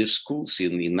of the Yiddish schools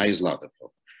in Eizenstat,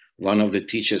 one of the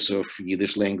teachers of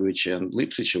Yiddish language and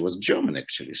literature was German,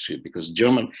 actually, because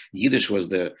Yiddish was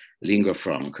the lingua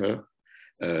franca.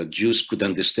 Jews could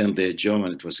understand their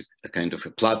German. It was a kind of a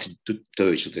platt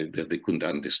Deutsch that they couldn't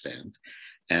understand.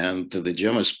 And the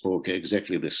Germans spoke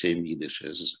exactly the same Yiddish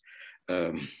as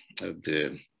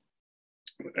the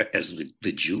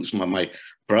Jews. My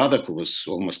brother, who was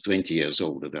almost 20 years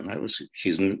older than I was,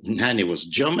 his nanny was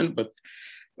German, but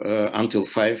until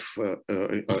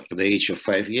the age of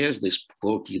 5 years, they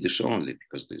spoke Yiddish only,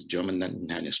 because this German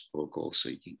nanny spoke also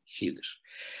Yiddish.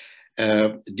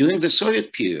 During the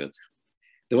Soviet period,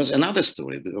 there was another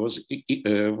story. There was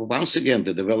once again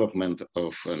the development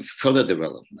of and further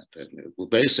development, a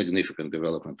very significant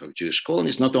development of Jewish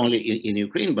colonies, not only in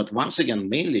Ukraine, but once again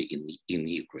mainly in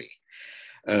Ukraine.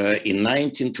 In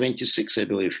 1926, I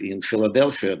believe, in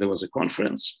Philadelphia, there was a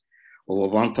conference. Over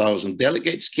 1,000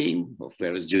 delegates came of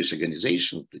various Jewish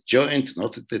organizations, the Joint,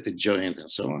 not the Joint, and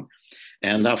so on.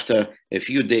 And after a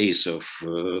few days of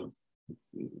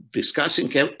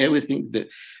discussing everything,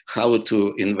 how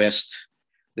to invest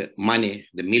the money,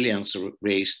 the millions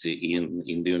raised in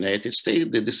the United States,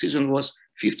 the decision was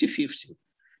 50-50.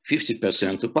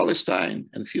 50% to Palestine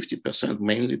and 50%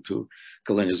 mainly to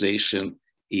colonization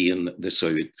in the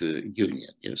Soviet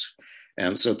Union. Yes,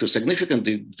 and so to a significant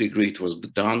degree it was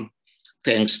done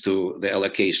thanks to the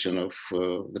allocation of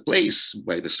the place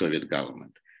by the Soviet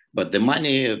government. But the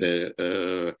money,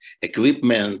 the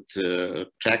equipment,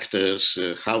 tractors,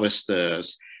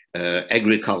 harvesters,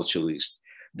 agriculturalists,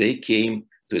 they came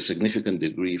to a significant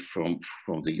degree from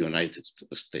the United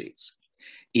States.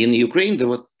 In Ukraine, there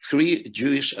were 3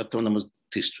 Jewish autonomous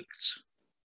districts,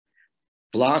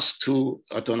 plus 2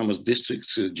 autonomous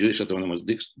districts, Jewish autonomous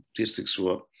districts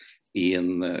were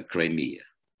in Crimea.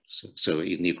 So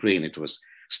in Ukraine, it was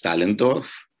Stalindorf,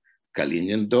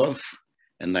 Kalinindorf,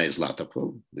 and Eizenstat,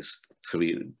 these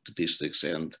 3 districts,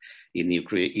 and in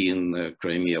Ukraine, in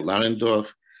Crimea,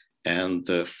 Larendorf and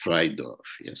Freidorf.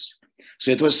 Yes,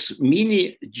 so it was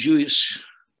many Jewish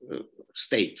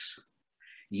states.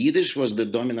 Yiddish was the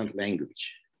dominant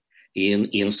language.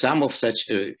 In some of such,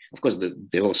 of course,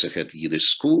 they also had Yiddish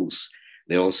schools.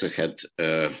 They also had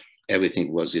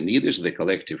everything was in Yiddish. The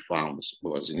collective farms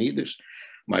was in Yiddish.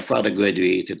 My father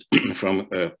graduated from,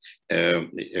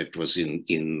 it was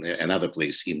in another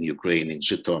place in Ukraine, in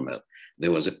Zhytomyr.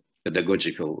 There was a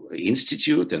pedagogical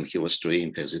institute, and he was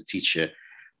trained as a teacher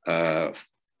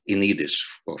in Yiddish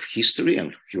of history,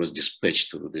 and he was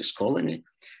dispatched to this colony.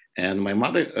 And my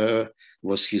mother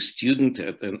was his student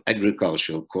at an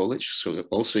agricultural college, so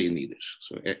also in Yiddish.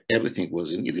 So everything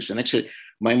was in Yiddish. And actually,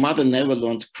 my mother never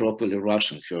learned properly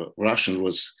Russian. Her Russian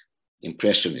was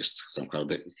impressionist somehow.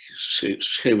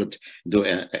 She would do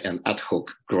an ad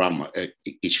hoc grammar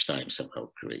each time somehow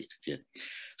created. Yeah.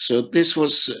 So this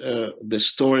was the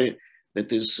story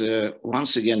that is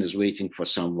once again is waiting for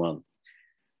someone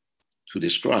to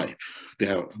describe.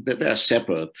 There are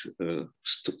separate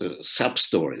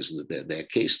sub-stories, they're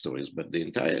case stories, but the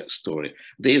entire story.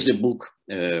 There is a book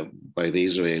by the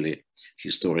Israeli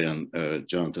historian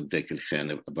Jonathan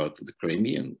Dekel about the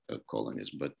Crimean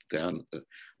colonies, but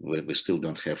we still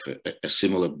don't have a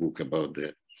similar book about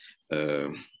the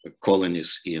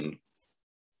colonies in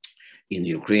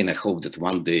Ukraine. I hope that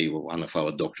one day one of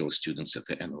our doctoral students at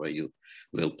the NYU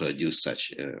will produce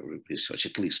such research,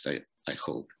 at least I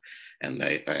hope. And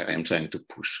I am trying to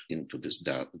push into this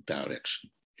direction.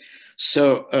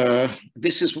 So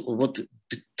this is what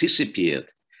disappeared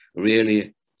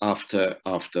really after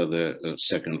the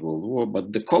Second World War,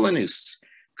 but the colonists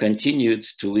continued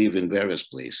to live in various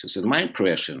places. And my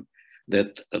impression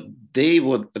that they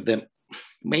would,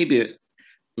 maybe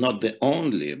not the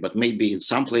only, but maybe in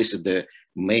some places the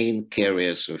main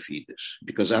carriers of Yiddish,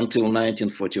 because until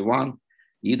 1941,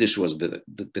 Yiddish was the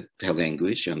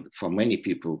language, and for many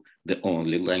people, the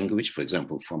only language. For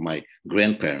example, for my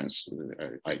grandparents,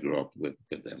 I grew up with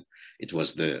them. It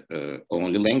was the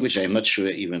only language. I'm not sure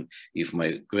even if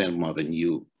my grandmother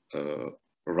knew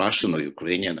Russian or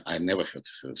Ukrainian. I never heard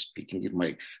her speaking it.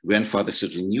 My grandfather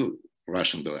certainly knew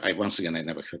Russian, though I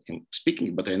never heard him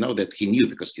speaking, but I know that he knew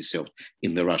because he served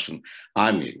in the Russian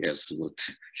army. Yes,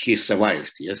 he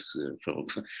survived. Yes,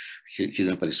 he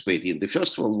didn't participate in the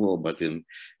First World War, but in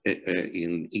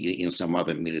some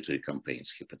other military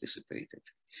campaigns he participated.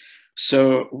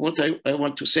 So what I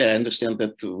want to say, I understand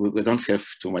that we don't have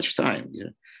too much time,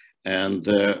 yeah, and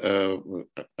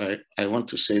I want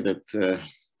to say that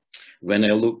when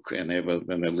I look and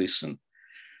when I listen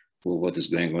for what is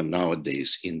going on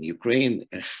nowadays in Ukraine,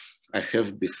 I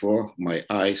have before my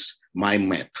eyes my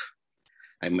map.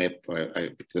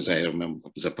 Because I remember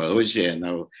Zaporozhye, and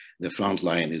now the front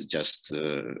line is just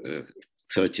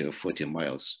 30 or 40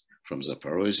 miles from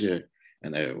Zaporozhye,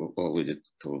 and I already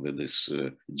told that this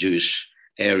Jewish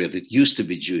area that used to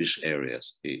be Jewish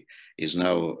areas is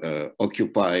now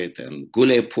occupied, and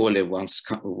Gulay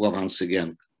once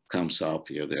again comes up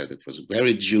here. That was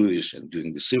very Jewish, and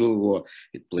during the Civil War,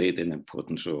 it played an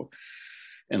important role.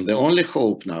 And the only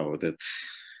hope now that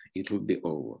it will be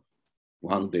over.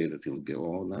 One day that it will be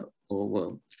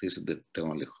over. This is the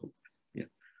only hope. Yeah.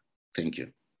 Thank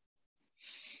you.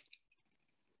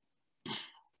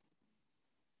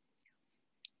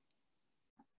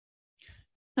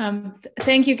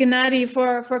 Thank you, Gennady,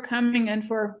 for coming and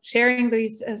for sharing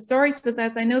these stories with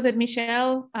us. I know that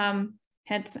Michele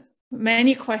had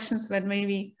many questions, but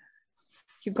maybe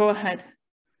you go ahead.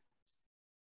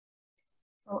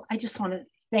 Well, I just want to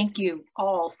thank you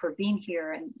all for being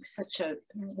here, and such a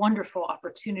wonderful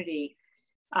opportunity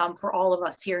for all of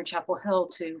us here in Chapel Hill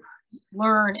to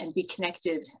learn and be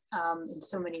connected in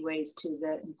so many ways to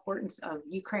the importance of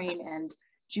Ukraine and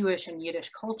Jewish and Yiddish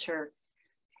culture.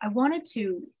 I wanted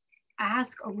to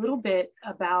ask a little bit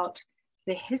about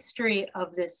the history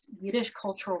of this Yiddish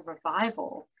cultural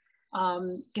revival.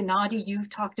 Gennady, you've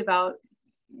talked about,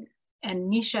 and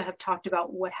Misha have talked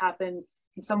about what happened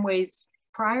in some ways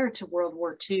prior to World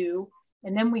War II.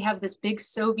 And then we have this big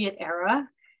Soviet era.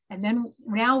 And then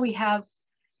now we have,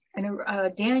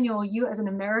 Daniel, you as an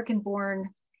American-born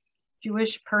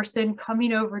Jewish person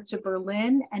coming over to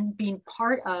Berlin and being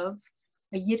part of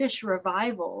a Yiddish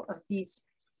revival of these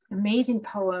amazing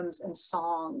poems and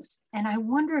songs. And I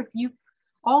wonder if you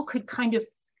all could kind of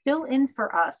fill in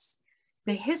for us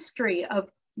the history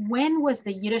of when was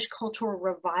the Yiddish cultural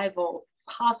revival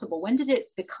possible? When did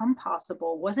it become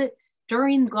possible? Was it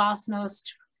during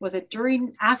Glasnost? Was it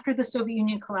after the Soviet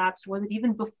Union collapsed? Was it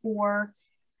even before?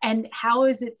 And how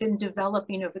has it been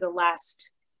developing over the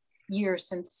last year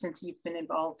since you've been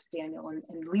involved, Daniel,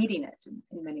 and leading it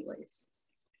in many ways?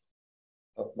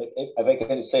 I think I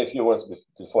can say a few words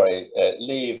before I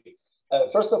leave.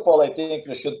 First of all, I think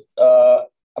we should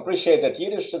appreciate that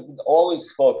Yiddish should be always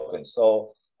spoken.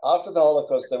 So after the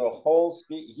Holocaust, there were whole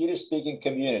Yiddish-speaking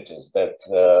communities that,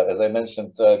 as I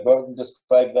mentioned, Gordon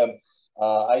described them.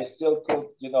 I still could,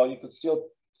 you could still,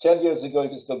 10 years ago, you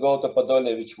could still go to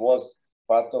Podolye, which was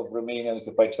part of Romanian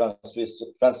occupied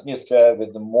Transnistria,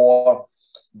 with the more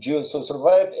Jews who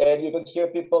survived, and you could hear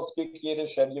people speak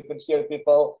Yiddish, and you could hear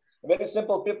people, very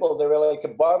simple people. They were like a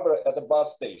barber at a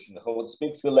bus station who would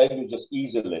speak two languages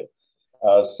easily.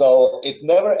 So it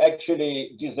never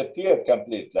actually disappeared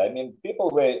completely. I mean, people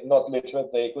were not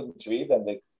literate, they couldn't read,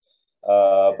 and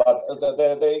but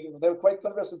they're quite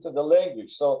conversant in the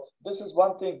language. So this is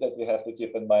one thing that we have to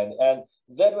keep in mind. And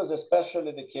that was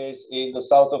especially the case in the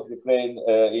south of Ukraine,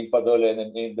 in Podolian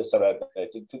and in Bessarabia. I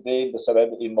think today in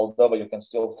Bessarabia, in Moldova, you can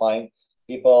still find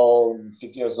people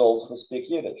 50 years old who speak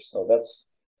Yiddish. So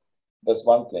that's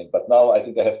one thing. But now I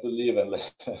think I have to leave and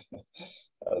let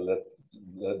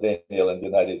Daniel and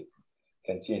Gennady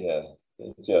continue.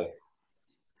 Thank you.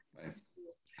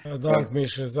 Dank,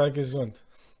 Misha. Sei gesund.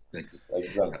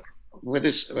 With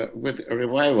this, with a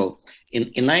revival, in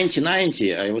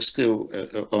 1990, I was still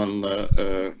on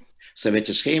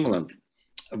Sovietish Heimland.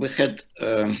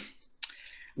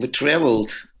 We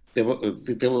traveled. There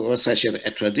was such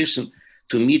a tradition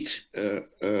to meet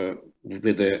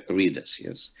with the readers,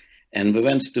 yes. And we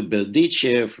went to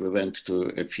Berdichev, we went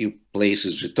to a few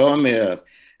places, Zhytomyr,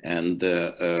 and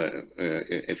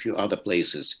a few other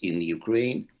places in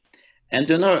Ukraine. And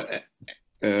you know,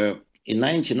 in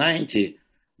 1990,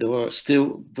 there were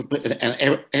still,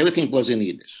 and everything was in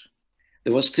Yiddish.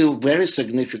 There were still very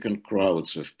significant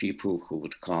crowds of people who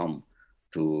would come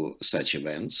to such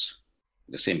events.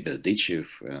 The same Berdichev,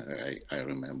 I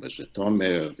remember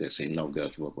Zhytomyr, the same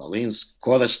Novgorod-Volynsk,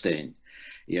 Korostyn.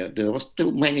 Yeah, there were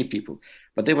still many people,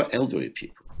 but they were elderly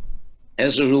people.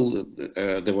 As a rule,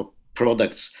 they were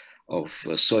products of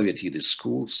Soviet Yiddish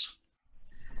schools.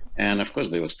 And of course,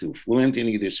 they were still fluent in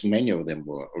Yiddish. Many of them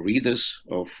were readers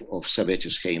of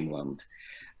Sovietish Heimland.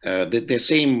 The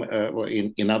same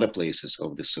in other places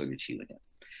of the Soviet Union.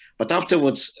 But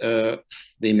afterwards, the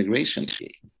immigration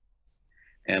came.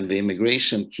 And the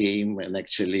immigration came, and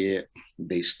actually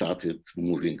they started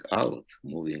moving out.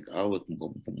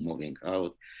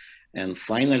 And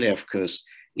finally, of course,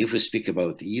 if we speak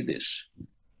about Yiddish,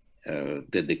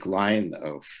 the decline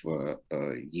of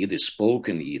Yiddish,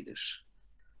 spoken Yiddish,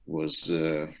 was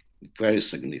very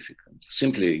significant.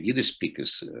 Simply, Yiddish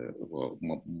speakers were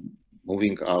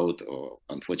moving out, or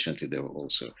unfortunately, there were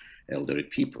also elderly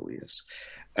people, yes.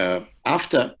 Around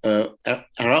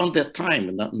that time,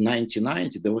 in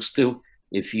 1990, there were still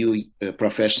a few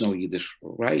professional Yiddish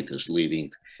writers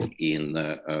living in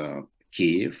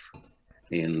Kiev,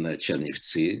 in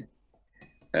Chernivtsi,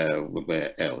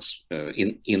 where else?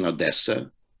 In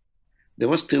Odessa. There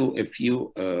was still a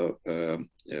few,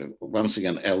 once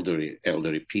again,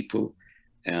 elderly people,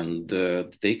 and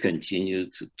they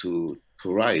continued to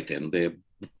write, and their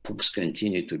books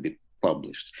continued to be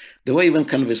published. There were even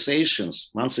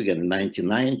conversations, once again, in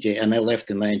 1990, and I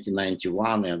left in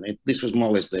 1991, and this was more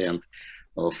or less the end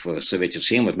of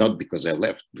Sovietish Heimland, not because I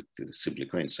left, but it simply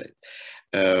coincided.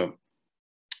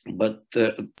 But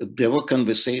there were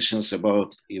conversations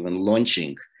about even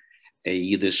launching a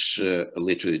Yiddish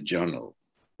literary journal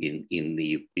in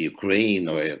the Ukraine,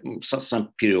 or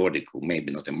some periodical,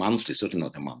 maybe not a monthly, certainly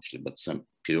not a monthly, but some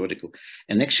periodical.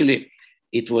 And actually,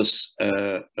 it was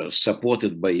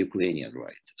supported by Ukrainian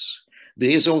writers. There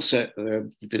is also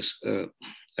this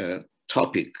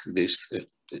topic, this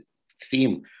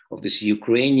theme of this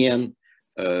Ukrainian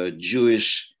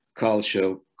Jewish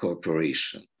cultural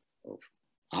cooperation of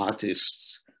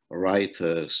artists,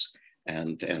 writers,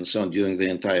 and so on during the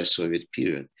entire Soviet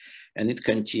period. And it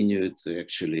continued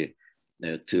actually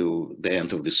till the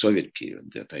end of the Soviet period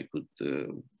that I could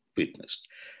witness.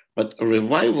 But a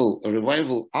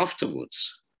revival afterwards,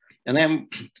 and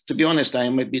to be honest,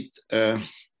 I'm a bit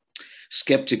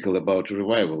skeptical about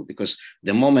revival, because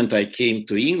the moment I came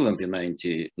to England in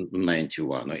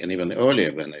 1991, and even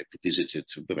earlier when I visited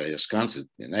various countries,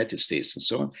 the United States and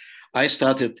so on, I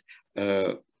started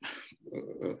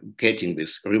getting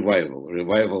this revival.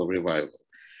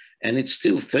 And it's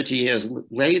still 30 years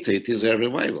later, it is a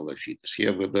revival of Yiddish.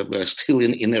 Here we're still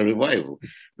in a revival,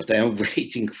 but I am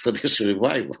waiting for this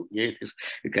revival. Yeah, it is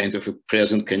a kind of a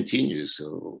present continuous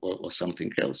or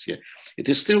something else. Yeah, it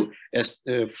is still,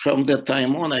 from that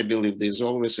time on, I believe there's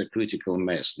always a critical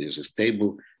mass. There's a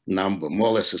stable number, more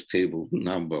or less a stable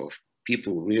number of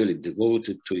people really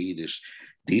devoted to Yiddish,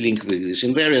 dealing with Yiddish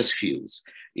in various fields,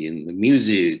 in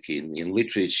music, in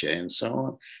literature, and so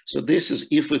on. So this is,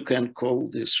 if we can call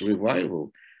this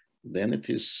revival, then it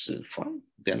is fine.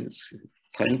 Then it's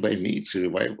fine by me. It's a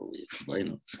revival. Why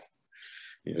not?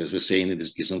 As we say in it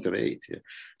is Gesundheit. Yeah.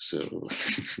 So,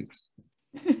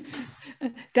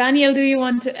 Daniel, do you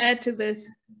want to add to this?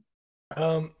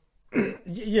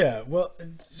 Yeah. Well,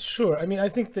 sure. I mean, I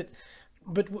think that,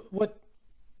 but what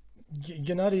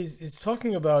Gennady is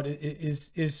talking about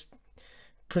is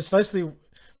precisely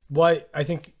why I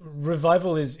think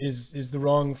revival is the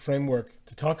wrong framework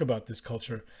to talk about this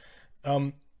culture,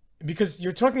 because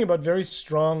you're talking about very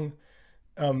strong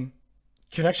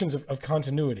connections of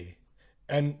continuity.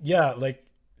 And yeah, like,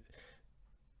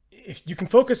 if you can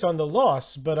focus on the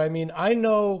loss, but I mean, I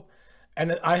know,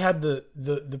 and I had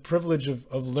the privilege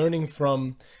of learning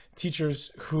from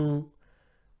teachers who,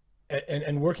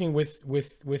 and working with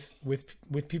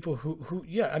people who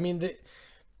yeah, I mean,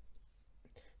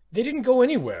 they didn't go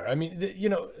anywhere. I mean, you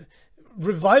know,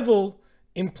 revival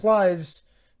implies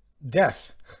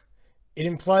death. It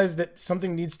implies that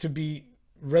something needs to be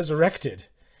resurrected.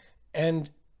 And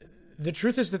the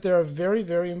truth is that there are very,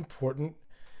 very important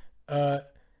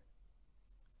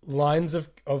lines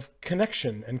of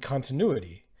connection and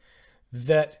continuity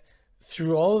that,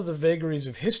 through all of the vagaries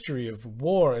of history, of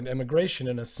war and emigration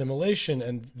and assimilation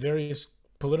and various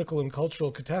political and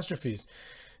cultural catastrophes,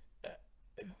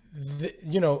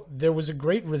 you know, there was a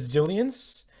great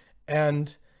resilience,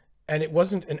 and it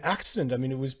wasn't an accident. I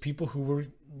mean, it was people who were,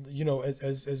 you know,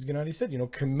 as Gennady said, you know,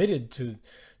 committed to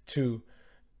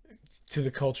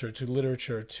the culture, to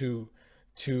literature, to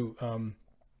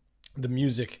the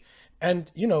music.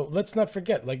 And, you know, let's not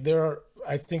forget, like, there are,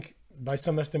 I think by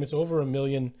some estimates, over 1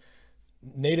 million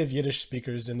native Yiddish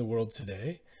speakers in the world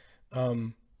today,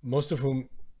 most of whom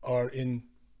are in,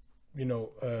 you know,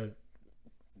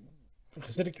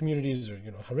 Hasidic communities, or,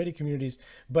 you know, Haredi communities.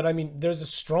 But I mean, there's a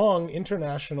strong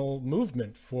international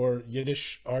movement for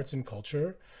Yiddish arts and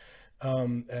culture,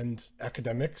 and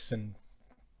academics, and,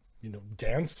 you know,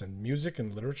 dance and music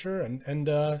and literature. And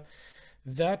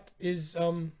that is,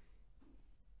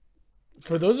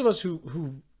 for those of us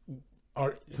who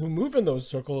move in those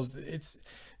circles, it's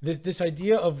this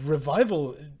idea of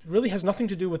revival really has nothing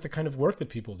to do with the kind of work that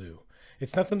people do.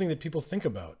 It's not something that people think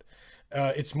about.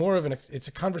 It's more of it's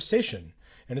a conversation,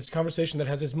 and it's a conversation that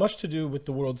has as much to do with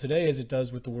the world today as it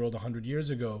does with the world 100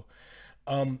 years ago.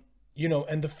 You know,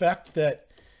 and the fact that,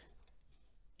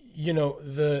 you know,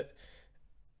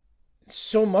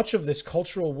 so much of this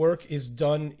cultural work is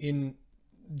done in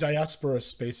diaspora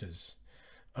spaces.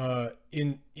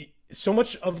 So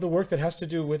much of the work that has to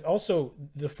do with also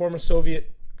the former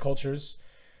Soviet cultures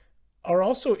are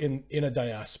also in a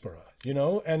diaspora, you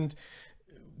know, and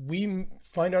we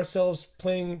find ourselves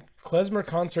playing klezmer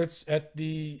concerts at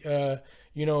the,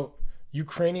 you know,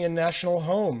 Ukrainian National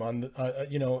Home on the,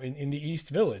 you know, in the East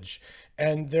Village.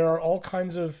 And there are all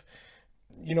kinds of,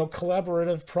 you know,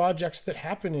 collaborative projects that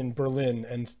happen in Berlin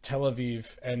and Tel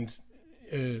Aviv and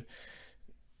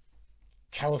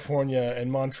California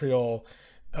and Montreal,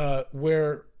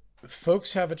 where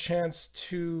folks have a chance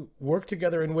to work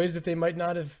together in ways that they might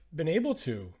not have been able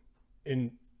to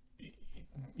in,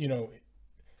 you know,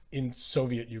 in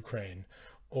Soviet Ukraine,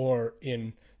 or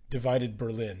in divided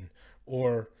Berlin,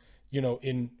 or, you know,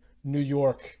 in New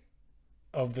York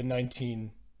of the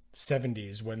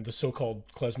 1970s when the so-called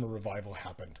klezmer revival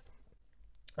happened.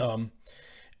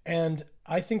 And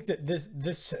I think that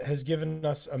this has given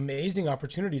us amazing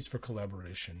opportunities for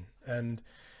collaboration. And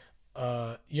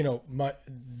you know,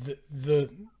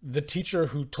 the teacher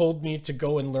who told me to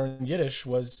go and learn Yiddish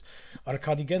was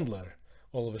Arkady Gendler,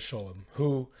 Olav Sholem,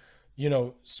 who, you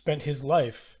know, spent his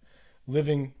life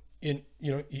living in,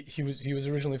 you know, he was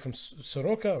originally from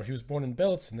Soroka, or he was born in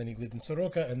Belz, and then he lived in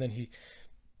Soroka, and then he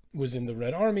was in the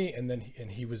Red Army, and then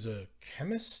he was a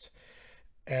chemist,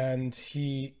 and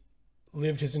he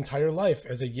lived his entire life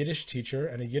as a Yiddish teacher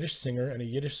and a Yiddish singer and a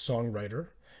Yiddish songwriter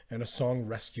and a song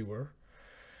rescuer.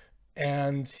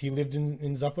 And he lived in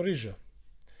Zaporizhia,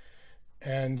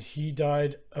 and he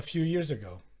died a few years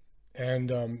ago.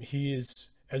 And he is,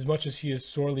 as much as he is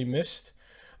sorely missed,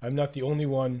 I'm not the only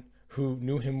one who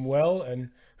knew him well and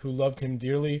who loved him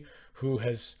dearly, who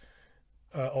has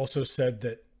also said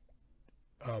that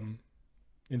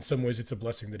in some ways it's a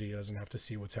blessing that he doesn't have to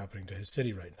see what's happening to his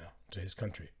city right now, to his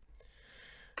country.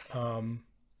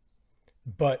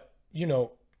 But, you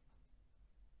know,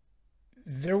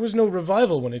 there was no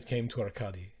revival when it came to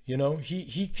Arkady. You know,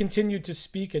 he continued to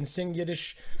speak and sing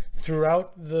Yiddish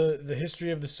throughout the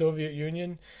history of the Soviet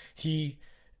Union. He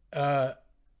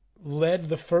led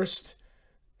the first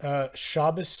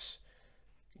Shabbos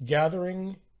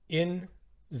gathering in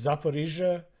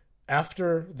Zaporizhia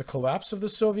after the collapse of the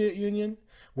Soviet Union,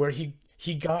 where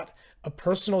he got a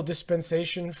personal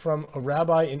dispensation from a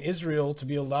rabbi in Israel to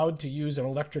be allowed to use an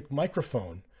electric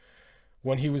microphone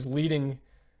when he was leading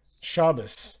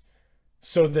Shabbos,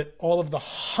 so that all of the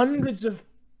hundreds of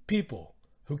people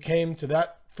who came to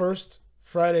that first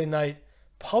Friday night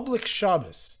public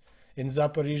Shabbos in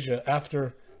Zaporizhia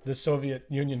after the Soviet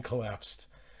Union collapsed,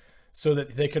 so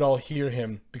that they could all hear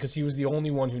him, because he was the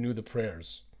only one who knew the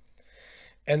prayers.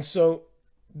 And so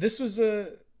this is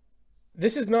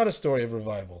not a story of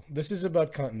revival. This is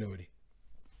about continuity.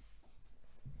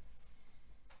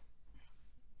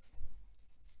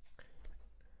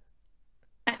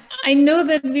 I know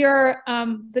that we are,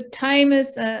 the time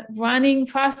is running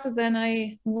faster than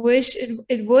I wish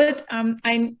it would.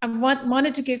 I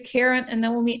wanted to give Karen and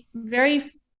Naomi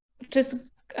just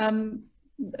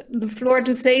the floor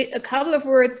to say a couple of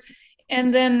words.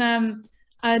 And then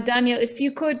Daniel, if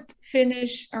you could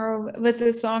finish with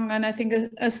the song, and I think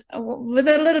with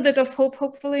a little bit of hope,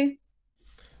 hopefully.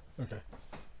 Okay.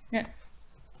 Yeah.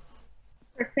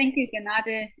 Thank you,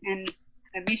 Gennady and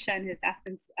Misha in his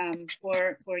absence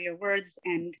for your words,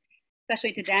 and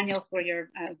especially to Daniel for your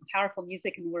powerful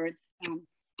music and words.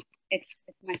 It's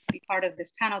nice to be part of this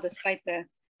panel despite the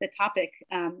topic.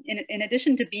 In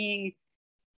addition to being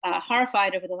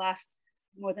horrified over the last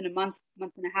more than a month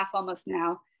and a half almost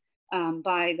now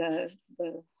by the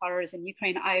horrors in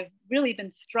Ukraine, I've really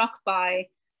been struck by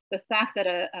the fact that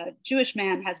a Jewish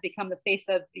man has become the face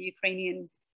of the Ukrainian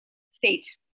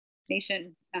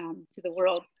nation to the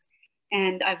world.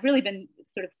 And I've really been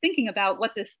sort of thinking about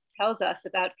what this tells us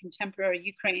about contemporary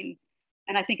Ukraine.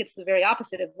 And I think it's the very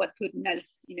opposite of what Putin has,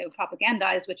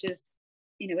 propagandized, which is,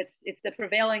 it's the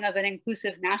prevailing of an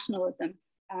inclusive nationalism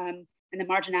and the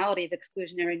marginality of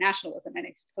exclusionary nationalism. And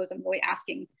I suppose I'm really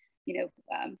asking,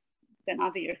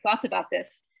 Gennady, your thoughts about this.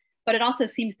 But it also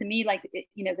seems to me like,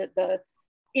 the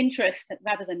interest,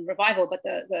 rather than revival, but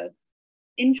the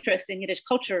interest in Yiddish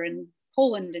culture in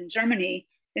Poland and Germany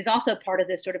is also part of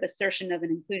this sort of assertion of an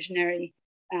inclusionary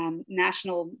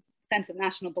national sense of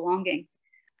national belonging.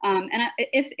 And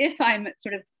if I'm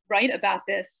sort of right about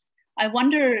this, I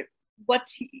wonder what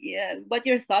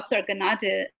your thoughts are,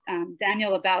 Gennady,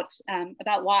 Daniel, about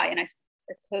why. And I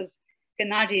suppose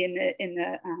Gennady, in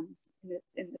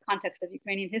the context of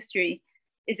Ukrainian history,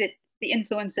 is it the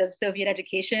influence of Soviet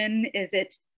education? Is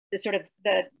it the sort of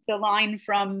the line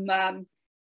from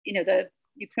the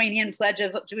Ukrainian pledge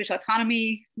of Jewish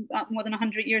autonomy more than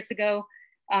 100 years ago?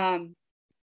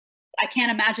 I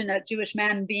can't imagine a Jewish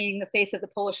man being the face of the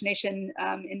Polish nation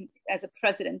as a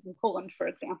president in Poland, for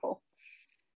example.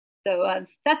 So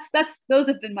those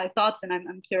have been my thoughts, and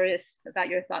I'm curious about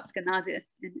your thoughts, Gennady,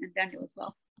 and Daniel as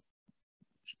well.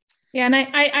 Yeah, and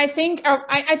I think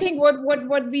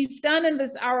what we've done in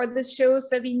this hour, this shows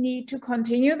that we need to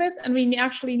continue this, and we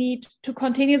actually need to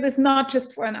continue this not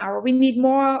just for an hour. We need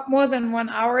more than 1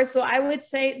 hour. So I would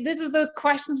say this is the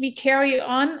questions we carry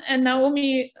on. And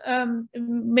Naomi,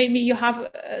 maybe you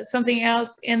have something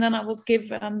else, and then I will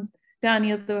give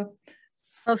Daniel the.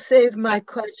 I'll save my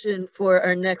question for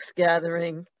our next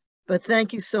gathering. But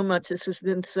thank you so much. This has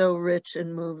been so rich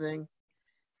and moving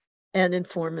and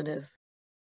informative.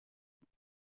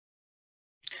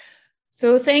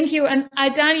 So thank you. And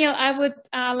Daniel, I would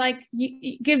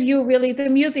give you really the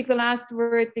music, the last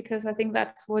word, because I think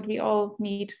that's what we all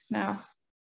need now.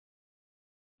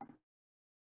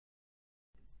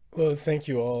 Well, thank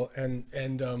you all. And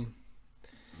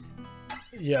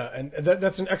yeah, and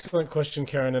that's an excellent question,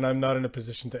 Karen, and I'm not in a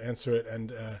position to answer it.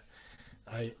 And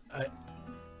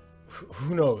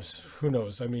who knows? Who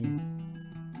knows? I mean,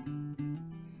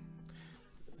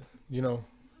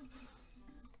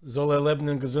 soll leben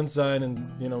und gesund sein, and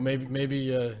maybe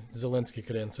Zelensky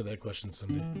could answer that question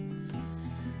someday.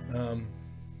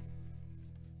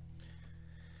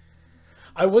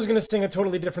 I was going to sing a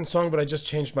totally different song, but I just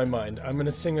changed my mind. I'm going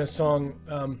to sing a song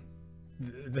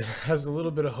that has a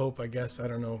little bit of hope, I guess. I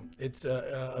don't know. It's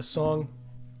a song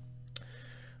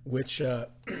which it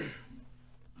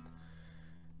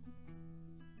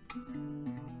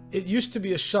used to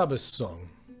be a Shabbos song.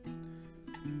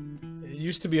 It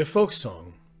used to be a folk song.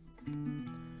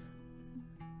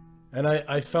 And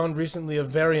I found recently a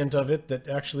variant of it that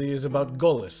actually is about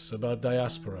Golis, about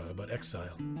diaspora, about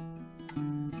exile.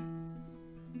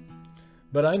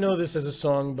 But I know this as a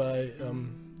song by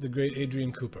the great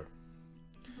Adrienne Cooper.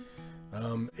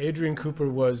 Adrienne Cooper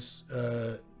was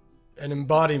an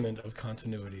embodiment of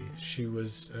continuity. She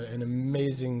was an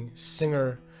amazing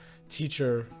singer,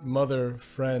 teacher, mother,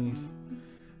 friend,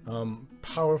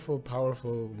 powerful,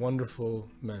 wonderful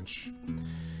mensch.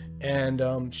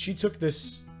 And she took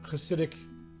this Hasidic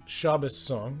Shabbos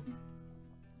song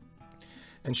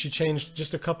and she changed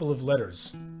just a couple of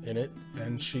letters in it,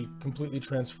 and she completely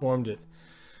transformed it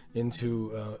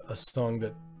into a song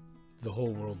that the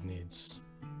whole world needs.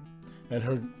 And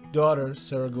her daughter,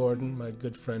 Sarah Gordon, my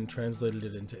good friend, translated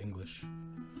it into English.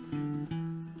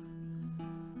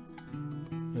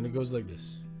 And it goes like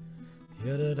this.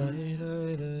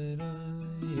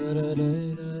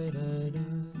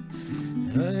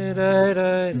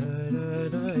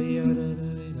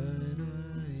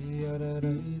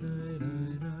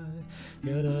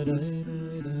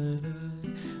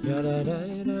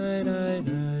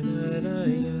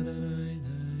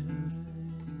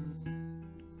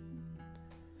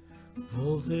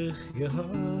 wollte ich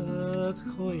gehad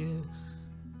koich,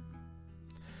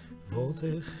 wollte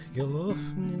ich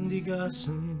gelaufen in die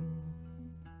Gassen,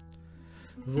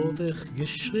 wollte ich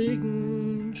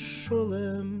geschrien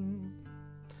Scholem,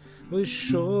 oi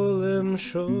Scholem,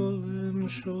 Scholem,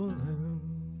 Scholem.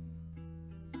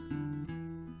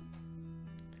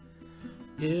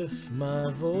 If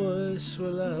my voice were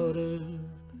louder,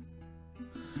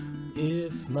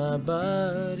 if my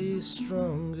body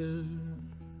stronger,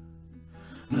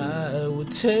 I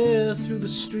would tear through the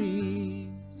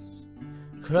streets,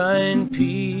 crying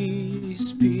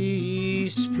peace,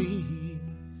 peace, peace.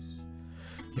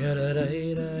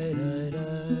 Yada-da-da-da-da,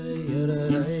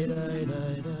 yada-da-da-da-da,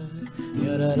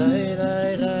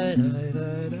 yada-da-da-da-da,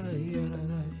 yada-da-da-da-da,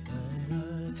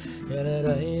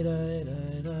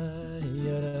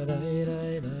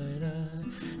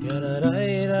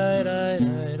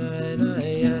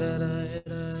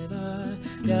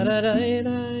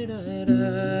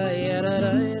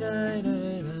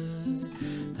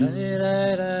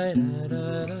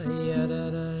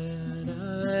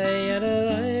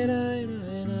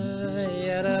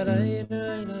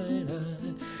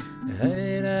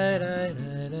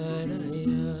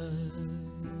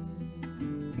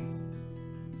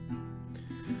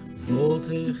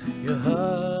 wollte ich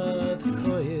gehad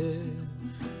koich,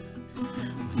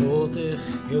 wollte ich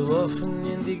gelaufen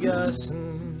in die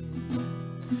Gassen,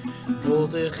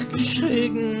 wollte ich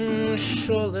geschrien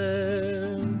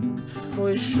Scholem,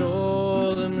 oi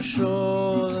Scholem,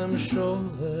 Scholem,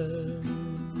 Scholem.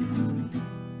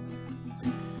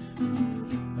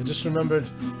 I just remembered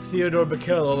Theodore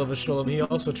Mikhail, all of a Sholem, he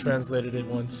also translated it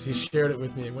once. He shared it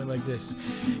with me. It went like this: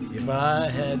 if I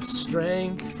had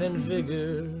strength and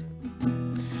vigor,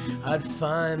 I'd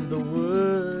find the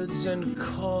words and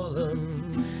call them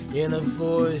in a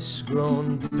voice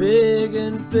grown big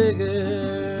and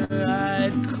bigger.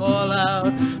 I'd call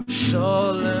out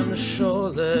Sholem,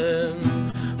 Sholem,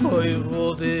 oi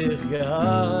wollte ich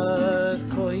gehad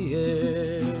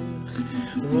koich,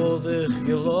 wollte ich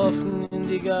gelaufen in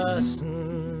die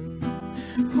Gassen,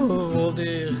 wollte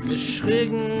ich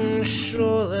geschrien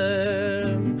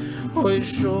Sholem, oi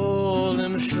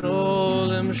Sholem,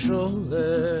 Sholem,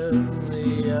 Sholem.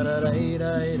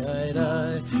 Yada-da-da-da-da,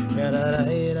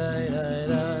 yada-da-da-da-da,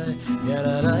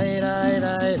 yada-da-da-da-da,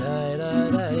 yada-da-da-da-da,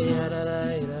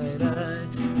 yada-da-da-da-da,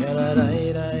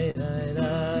 yada-da-da-da-da,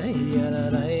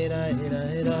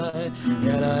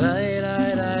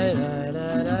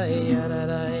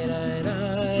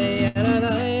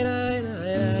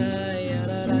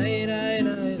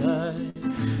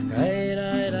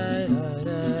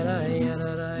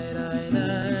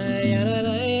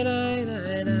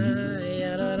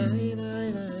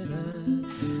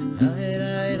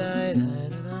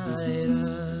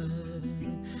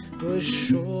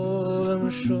 Sholem,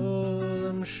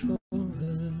 Sholem, Sholem,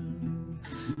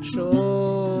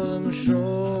 Sholem,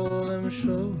 Sholem,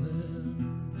 Sholem,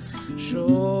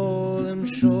 Sholem,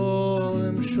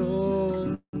 Sholem,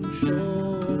 Sholem,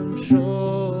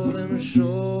 Sholem,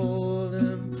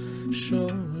 Sholem,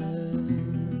 Sholem.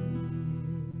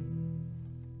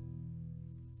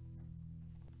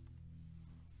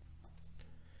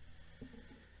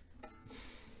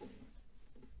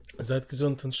 Seid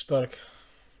gesund und stark.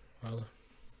 Alle.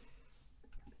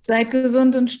 Seid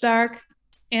gesund und stark,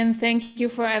 and thank you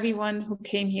for everyone who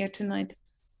came here tonight.